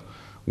audio,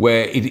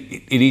 where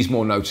it is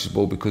more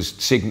noticeable because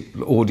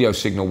audio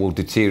signal will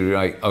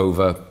deteriorate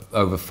over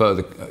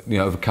further,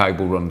 over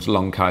cable runs,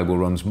 long cable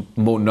runs,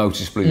 more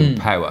noticeably than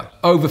power.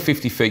 Over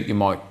 50 feet, you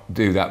might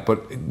do that,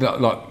 but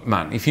like,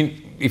 man, if you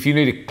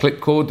need a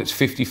clip cord that's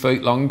 50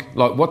 feet long,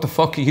 like, what the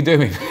fuck are you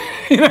doing?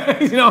 you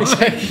know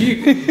what I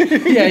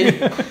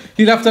mean?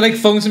 You'd have to like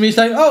phone somebody. It's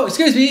like, oh,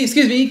 excuse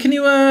me, can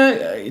you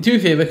do me a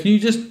favour? Can you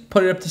just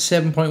put it up to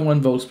 7.1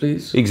 volts,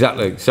 please?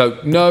 Exactly. So,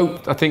 no,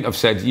 I think I've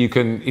said you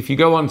can, if you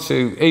go on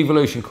to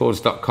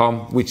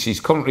evolutioncords.com, which is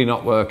currently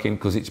not working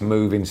because it's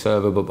moving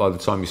server, but by the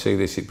time you see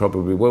this, it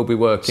probably will be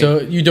working.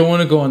 So, you don't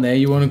want to go on there,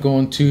 you want to go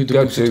on to the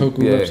Toku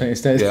website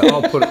instead?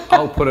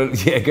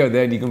 Yeah, go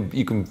there and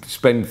you can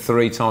spend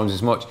 3 times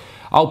as much.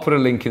 I'll put a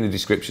link in the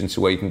description to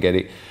where you can get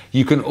it.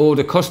 You can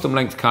order custom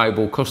length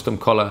cable, custom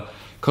colour,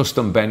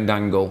 custom bend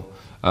angle,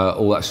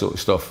 all that sort of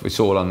stuff. It's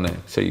all on there,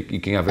 so you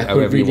can have it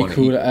however you want.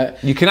 Cool.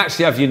 You can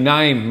actually have your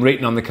name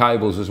written on the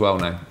cables as well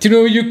now. Do you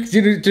know what you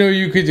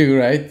could do,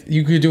 right?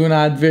 You could do an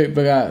advert,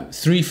 but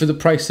 3 for the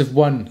price of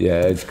 1.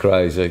 Yeah, it's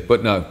crazy.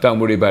 But no, don't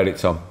worry about it,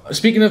 Tom.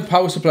 Speaking of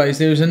power supplies,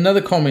 there was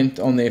another comment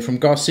on there from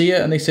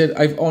Garcia, and they said,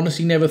 I've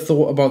honestly never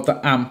thought about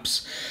the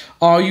amps.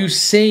 Are you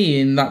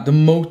saying that the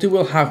motor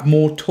will have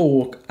more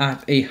torque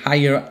at a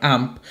higher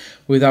amp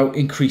without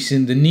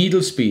increasing the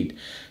needle speed?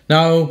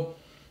 Now,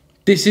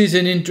 this is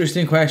an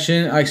interesting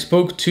question. I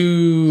spoke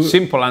to...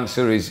 Simple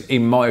answer is,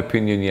 in my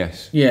opinion,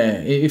 yes. Yeah,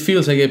 it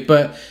feels like it,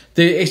 but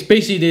it's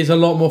basically, there's a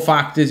lot more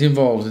factors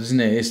involved, isn't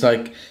it? It's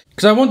like...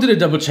 Because I wanted to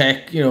double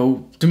check, you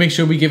know, to make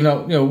sure we're giving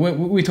out, you know,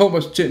 we talk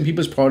about certain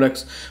people's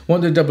products,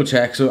 wanted to double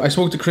check. So I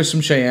spoke to Chris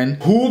from Cheyenne.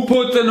 Who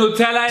put the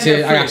Nutella in the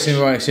fridge? I asked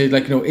him, I said,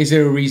 like, you know, is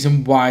there a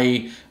reason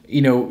why,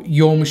 you know,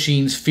 your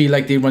machines feel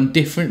like they run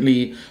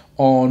differently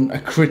on a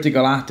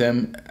critical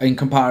atom in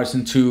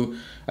comparison to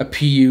a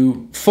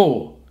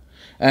PU4?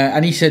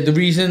 And he said the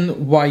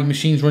reason why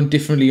machines run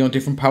differently on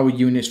different power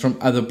units from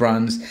other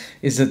brands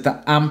is that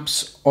the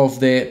amps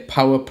of their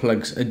power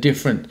plugs are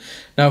different.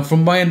 Now,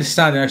 from my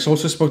understanding, I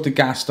also spoke to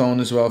Gaston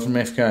as well from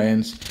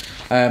FKINs,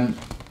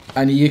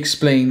 and he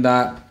explained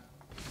that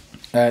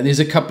there's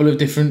a couple of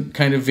different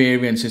kind of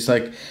variants. It's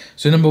like,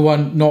 so number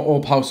one, not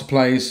all power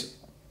supplies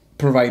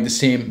provide the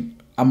same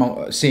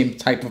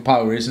type of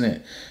power, isn't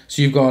it?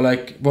 So you've got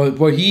like, well,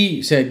 what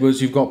he said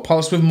was you've got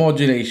pulse width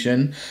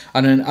modulation,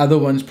 and then other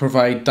ones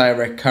provide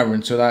direct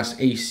current. So that's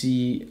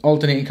AC,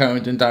 alternating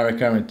current, and direct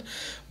current.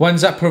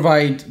 Ones that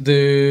provide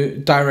the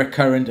direct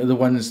current are the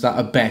ones that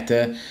are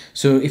better.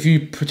 So if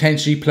you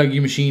potentially plug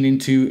your machine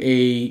into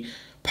a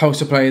power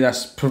supply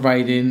that's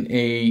providing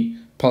a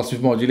pulse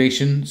width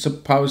modulation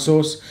power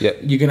source, yeah,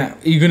 you're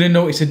gonna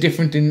notice a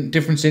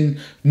difference in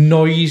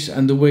noise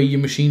and the way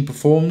your machine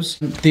performs.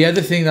 The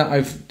other thing that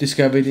I've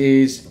discovered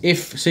is,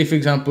 if, say for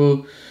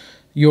example,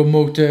 your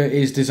motor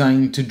is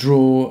designed to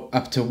draw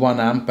up to 1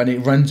 amp and it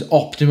runs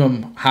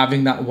optimum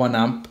having that 1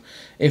 amp,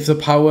 if the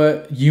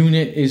power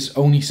unit is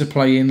only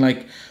supplying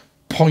like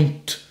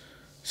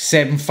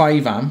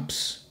 0.75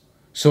 amps,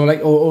 so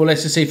like, or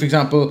let's just say for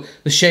example,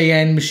 the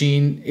Cheyenne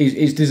machine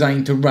is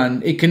designed to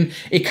run, it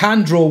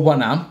can draw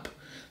 1 amp,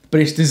 but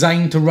it's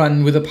designed to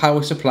run with a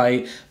power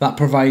supply that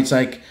provides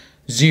like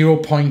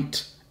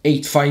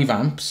 0.85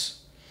 amps,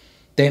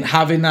 then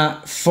having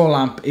that full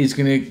amp is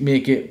going to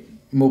make it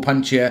more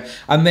punchier.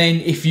 And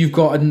then if you've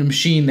got a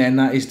machine then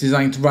that is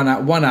designed to run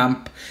at 1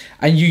 amp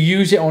and you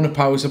use it on a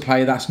power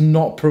supply that's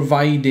not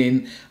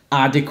providing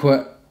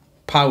adequate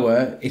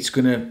power, it's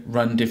going to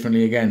run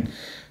differently again.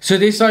 So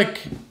there's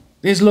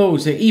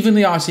loads. Even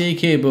the RCA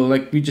cable,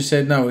 like we just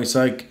said now, it's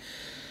like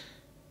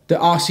the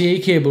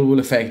RCA cable will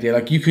affect it.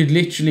 Like you could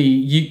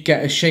literally,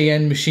 get a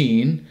Cheyenne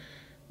machine,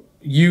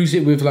 use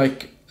it with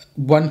like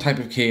one type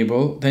of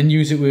cable, then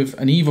use it with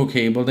an Evo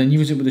cable, then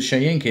use it with a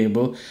Cheyenne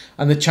cable,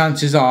 and the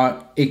chances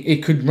are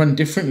it could run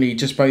differently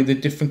just by the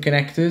different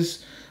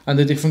connectors and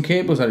the different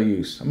cables that are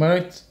used. Am I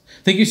right?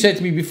 I think you said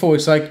to me before,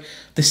 it's like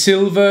the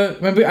silver,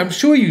 remember, I'm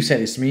sure you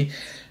said this to me,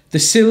 the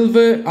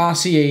silver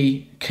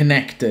RCA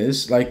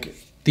connectors, like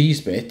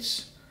these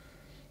bits,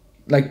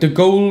 like the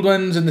gold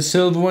ones and the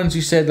silver ones,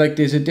 you said like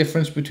there's a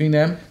difference between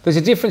them. There's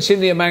a difference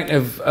in the amount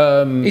of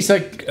it's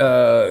like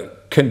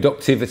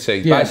conductivity.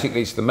 Yeah.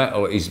 Basically, it's the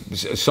metal.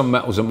 Some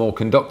metals are more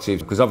conductive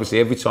because obviously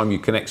every time you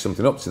connect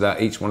something up to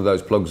that, each one of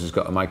those plugs has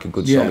got to make a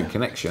good solid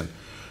connection.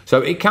 So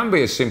it can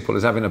be as simple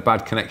as having a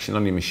bad connection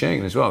on your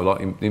machine as well.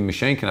 Like the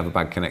machine can have a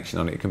bad connection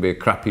on it. It can be a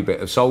crappy bit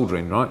of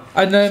soldering, right?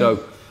 And then,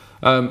 so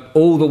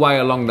all the way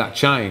along that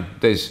chain,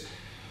 there's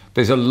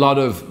a lot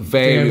of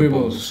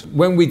variables.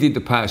 When we did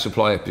the power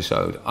supply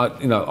episode,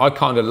 I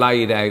kind of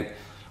laid out,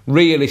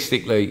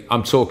 realistically,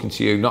 I'm talking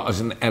to you not as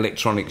an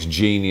electronics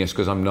genius,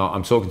 because I'm not.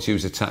 I'm talking to you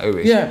as a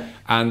tattooist. Yeah.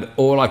 And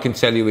all I can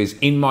tell you is,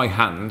 in my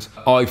hand,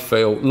 I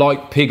feel,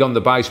 like Pig on the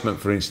Basement,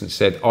 for instance,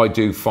 said, I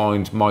do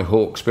find my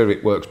Hawk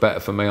Spirit works better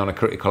for me on a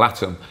critical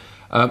atom.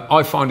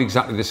 I find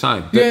exactly the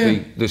same.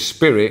 That the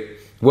Spirit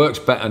works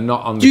better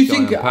not on the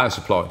Cheyenne power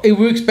supply. It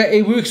works better.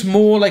 It works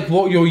more like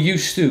what you're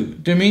used to.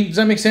 Do you mean? Does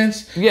that make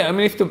sense? Yeah. I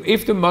mean,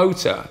 if the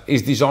motor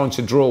is designed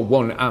to draw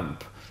 1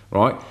 amp,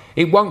 right,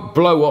 it won't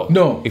blow up.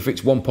 No. If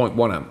it's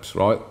 1.1 amps,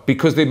 right,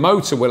 because the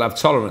motor will have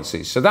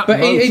tolerances. So that but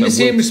motor in the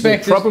same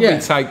respect, will probably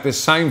take the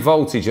same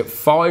voltage at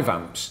 5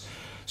 amps.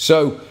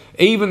 So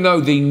even though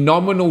the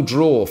nominal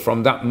draw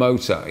from that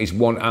motor is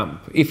 1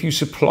 amp, if you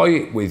supply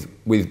it with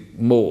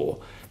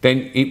more,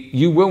 then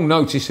you will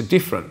notice a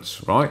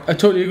difference, right? I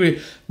totally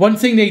agree. One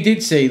thing they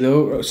did say,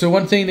 though, so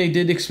one thing they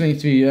did explain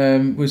to me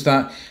was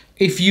that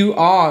if you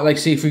are, like,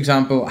 say, for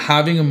example,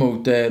 having a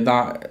motor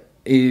that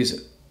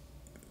is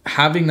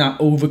having that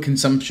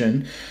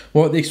overconsumption,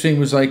 what they explained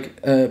was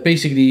like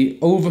basically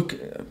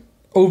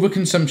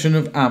overconsumption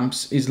of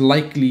amps is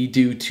likely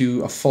due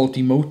to a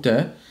faulty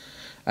motor,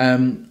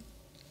 and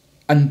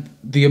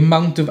the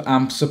amount of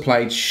amps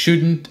supplied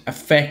shouldn't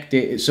affect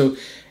it. So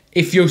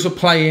if you're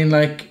supplying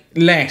like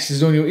less,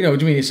 is only, you know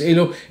what I mean,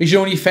 it should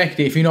only affect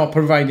it if you're not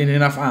providing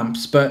enough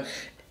amps. But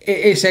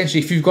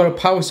essentially, if you've got a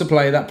power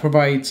supply that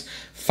provides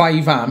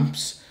 5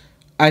 amps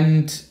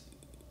and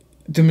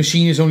the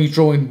machine is only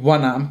drawing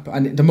 1 amp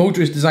and the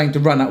motor is designed to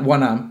run at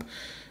 1 amp,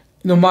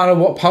 no matter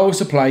what power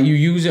supply you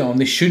use it on,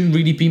 there shouldn't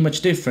really be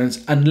much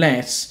difference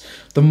unless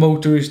the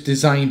motor is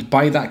designed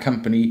by that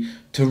company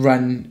to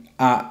run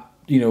at,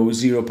 you know,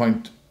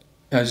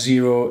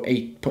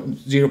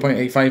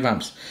 0.85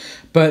 amps.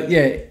 But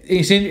yeah,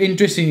 it's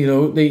interesting, you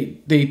know,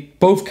 they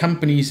both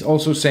companies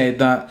also said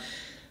that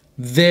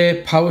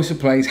their power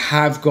supplies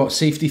have got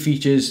safety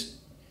features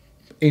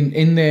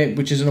in there,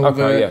 which is an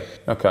over.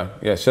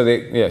 So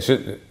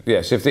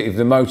if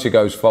the motor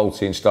goes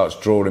faulty and starts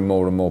drawing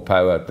more and more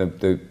power,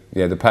 the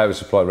power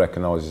supply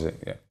recognises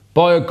it. Yeah.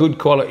 Buy a good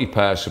quality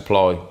power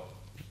supply,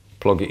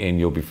 plug it in,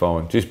 you'll be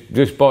fine.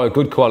 Just buy a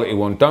good quality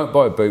one. Don't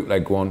buy a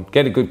bootleg one.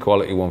 Get a good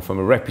quality one from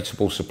a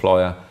reputable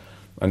supplier,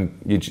 and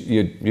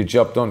your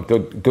job done.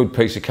 Good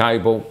piece of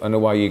cable, and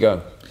away you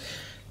go.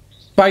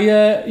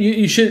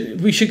 We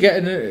should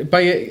have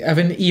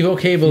an Evo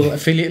Cable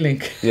affiliate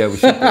link. Yeah, we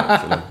should.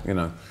 Actually, you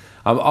know,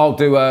 I'll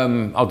do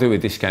a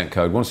discount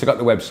code once I got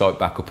the website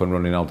back up and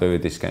running. I'll do a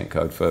discount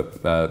code for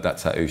that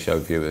Tattoo Show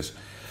viewers.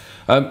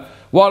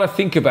 While I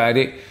think about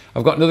it,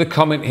 I've got another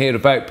comment here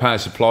about power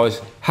supplies.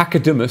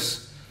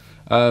 Hackadumus.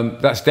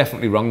 That's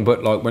definitely wrong,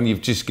 but like when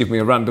you've just given me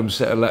a random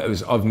set of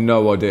letters, I've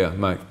no idea,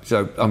 mate.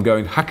 So I'm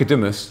going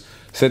Hackadumus.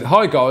 Said,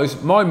 hi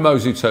guys, my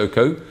Mozu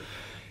Toku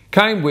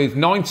came with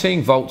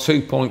 19 volt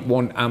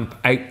 2.1 amp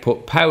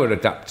output power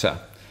adapter.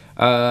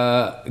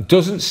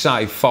 Doesn't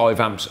say 5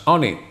 amps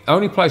on it.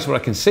 Only place where I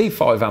can see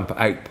 5 amp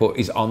output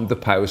is on the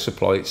power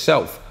supply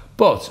itself.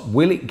 But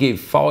will it give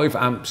 5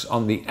 amps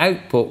on the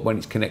output when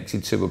it's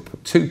connected to a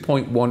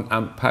 2.1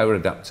 amp power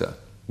adapter?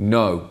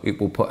 No, it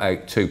will put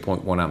out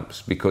 2.1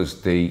 amps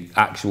because the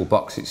actual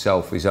box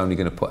itself is only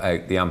going to put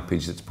out the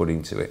ampage that's put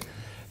into it.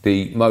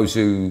 The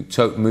Mozu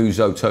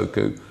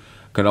Toku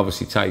can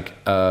obviously take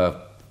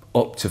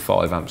up to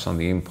 5 amps on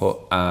the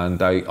input, and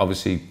they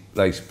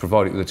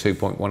provide it with a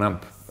 2.1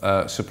 amp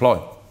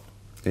supply.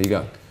 There you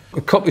go.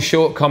 A couple of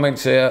short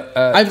comments here.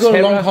 I've got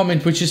a long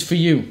comment which is for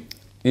you.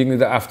 You can do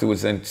that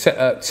afterwards then.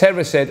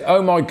 Terra said,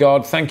 oh my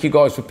God, thank you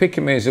guys for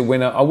picking me as a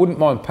winner. I wouldn't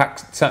mind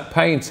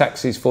paying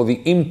taxes for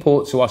the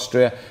import to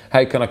Austria.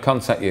 How can I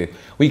contact you?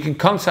 Well, you can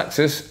contact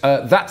us,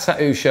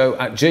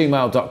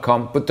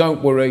 thattattooshow@gmail.com, but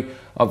don't worry,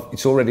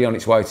 it's already on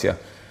its way to you.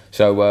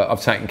 So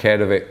I've taken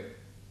care of it.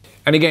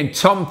 And again,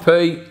 Tom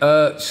P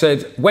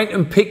said, went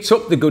and picked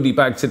up the goodie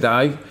bag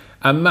today,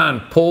 and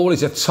man, Paul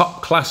is a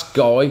top class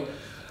guy.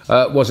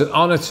 Was an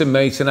honour to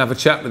meet and have a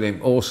chat with him.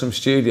 Awesome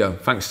studio.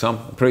 Thanks, Tom.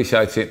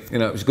 Appreciate it. You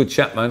know, it was a good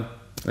chat, man.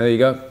 There you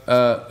go.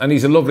 And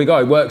he's a lovely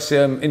guy. He works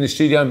in the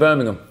studio in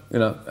Birmingham, you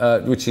know,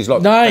 which is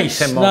like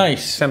 10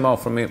 miles from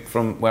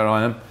where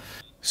I am.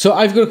 So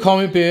I've got a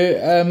comment here.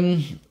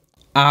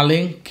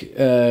 Alink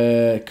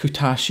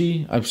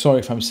Kutashi. I'm sorry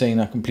if I'm saying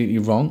that completely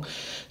wrong.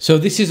 So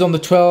this is on the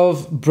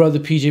 12 Brother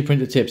PJ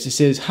Printer Tips. It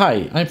says,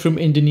 hi, I'm from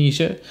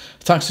Indonesia.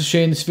 Thanks for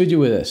sharing this video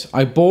with us.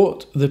 I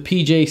bought the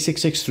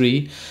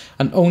PJ663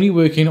 and only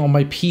working on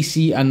my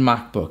PC and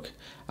MacBook,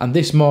 and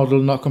this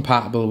model not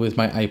compatible with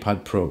my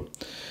iPad Pro.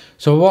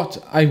 So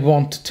what I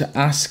want to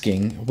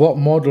asking, what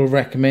model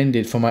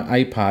recommended for my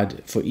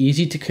iPad for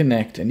easy to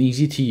connect and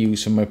easy to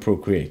use for my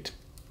Procreate?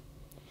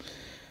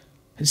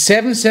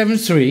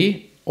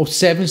 773 or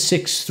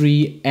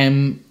 763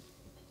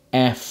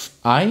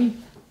 MFI?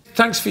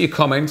 Thanks for your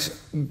comment.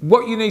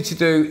 What you need to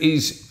do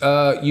is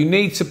you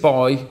need to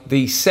buy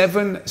the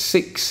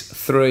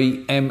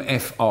 763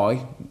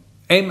 MFI.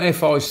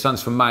 MFI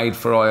stands for Made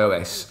for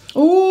iOS.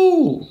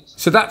 Ooh!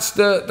 So that's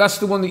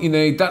the one that you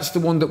need. That's the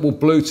one that will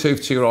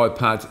Bluetooth to your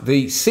iPad.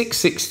 The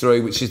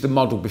 663, which is the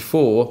model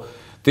before,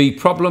 the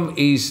problem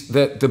is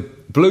that the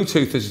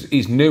Bluetooth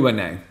is newer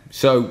now.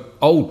 So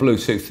old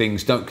Bluetooth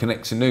things don't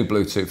connect to new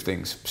Bluetooth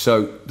things.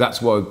 So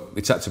that's why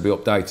it's had to be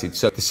updated.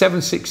 So the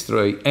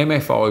 763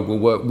 MFI will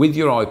work with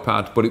your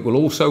iPad, but it will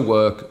also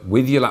work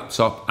with your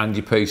laptop and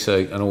your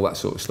PC and all that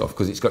sort of stuff,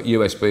 because it's got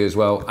USB as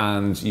well,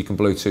 and you can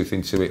Bluetooth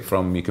into it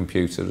from your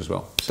computer as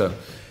well. So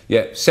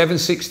yeah,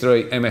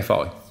 763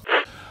 MFI.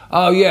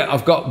 Oh yeah,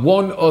 I've got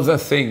one other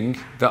thing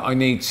that I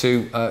need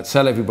to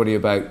tell everybody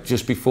about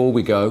just before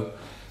we go.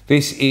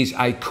 This is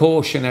a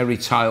cautionary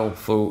tale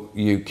for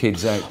you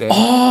kids out there.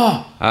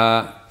 Oh!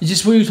 Is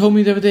this what you told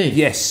me the other day?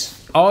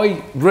 Yes.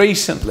 I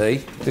recently,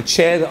 the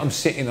chair that I'm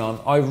sitting on,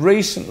 I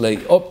recently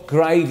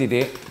upgraded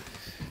it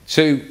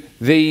to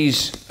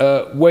these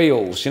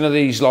wheels. You know,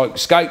 these like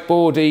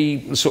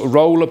skateboardy sort of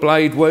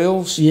rollerblade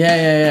wheels?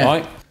 Yeah.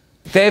 Right?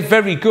 They're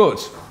very good.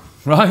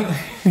 right?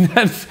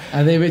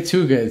 Are they a bit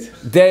too good?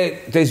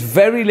 There's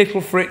very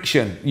little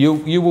friction.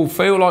 You will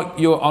feel like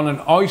you're on an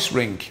ice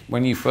rink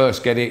when you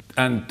first get it,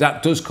 and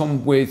that does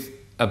come with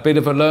a bit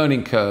of a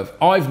learning curve.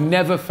 I've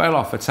never fell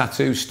off a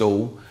tattoo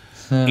stool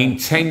in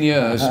 10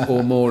 years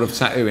or more of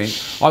tattooing.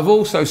 I've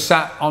also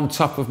sat on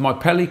top of my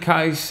pelly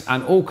case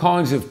and all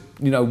kinds of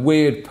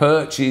weird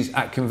perches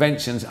at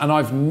conventions, and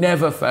I've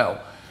never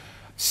fell.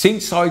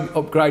 Since I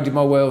upgraded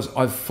my wheels,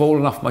 I've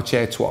fallen off my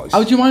chair twice.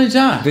 How do you manage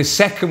that? The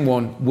second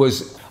one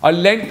was, I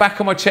leant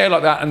back on my chair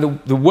like that, and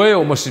the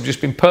wheel must have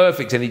just been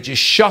perfect, and it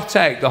just shot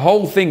out. The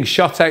whole thing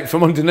shot out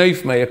from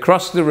underneath me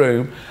across the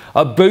room.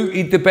 I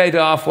booted the bed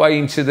halfway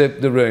into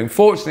the room.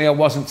 Fortunately, I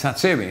wasn't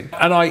tattooing,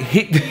 and I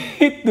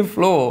hit the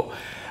floor.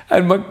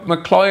 And my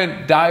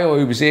client Dale,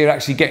 who was here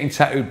actually getting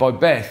tattooed by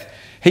Beth,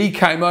 he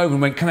came over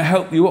and went, "Can I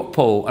help you up,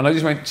 Paul?" And I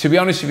just went, "To be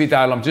honest with you,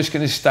 Dale, I'm just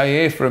going to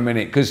stay here for a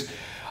minute," because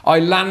I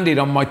landed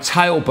on my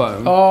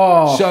tailbone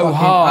so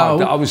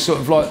hard that I was sort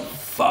of like,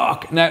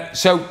 fuck. Now,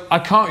 so I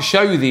can't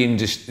show you the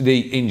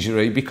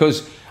injury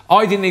because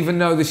I didn't even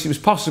know this was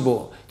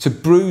possible, to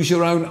bruise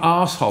your own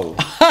arsehole.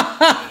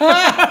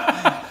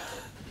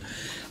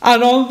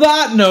 And on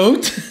that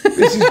note,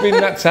 this has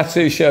been That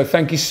Tattoo Show.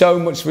 Thank you so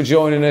much for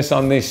joining us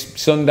on this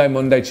Sunday,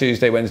 Monday,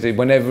 Tuesday, Wednesday,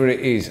 whenever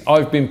it is.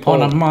 I've been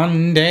Paul. On a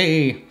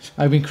Monday,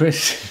 I've been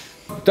Chris.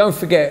 Don't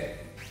forget,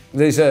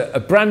 there's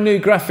a brand new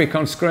graphic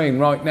on screen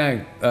right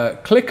now.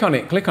 Click on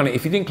it.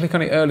 If you didn't click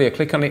on it earlier,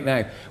 click on it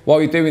now.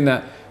 While you're doing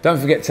that, don't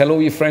forget, tell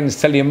all your friends,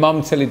 tell your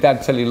mum, tell your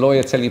dad, tell your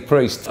lawyer, tell your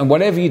priest. And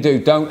whatever you do,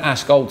 don't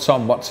ask old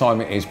Tom what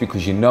time it is,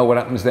 because you know what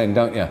happens then,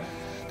 don't you?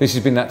 This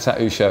has been That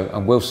Tattoo Show,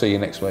 and we'll see you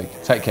next week.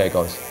 Take care,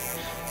 guys.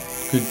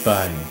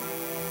 Goodbye.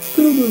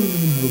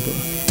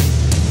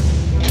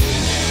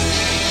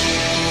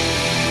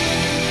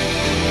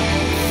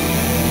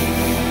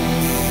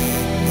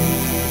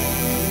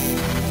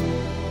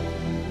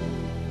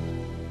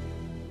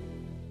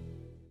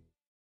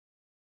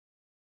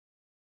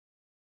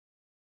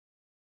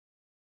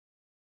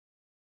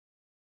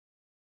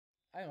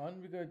 Hang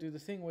on, we gotta do the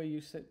thing where you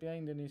sit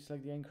behind and you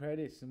select the end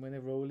credits, and when they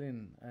roll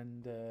in,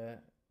 and am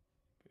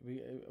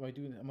I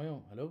doing it on my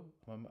own? Hello?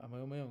 Am I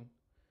on my own?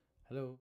 Hello?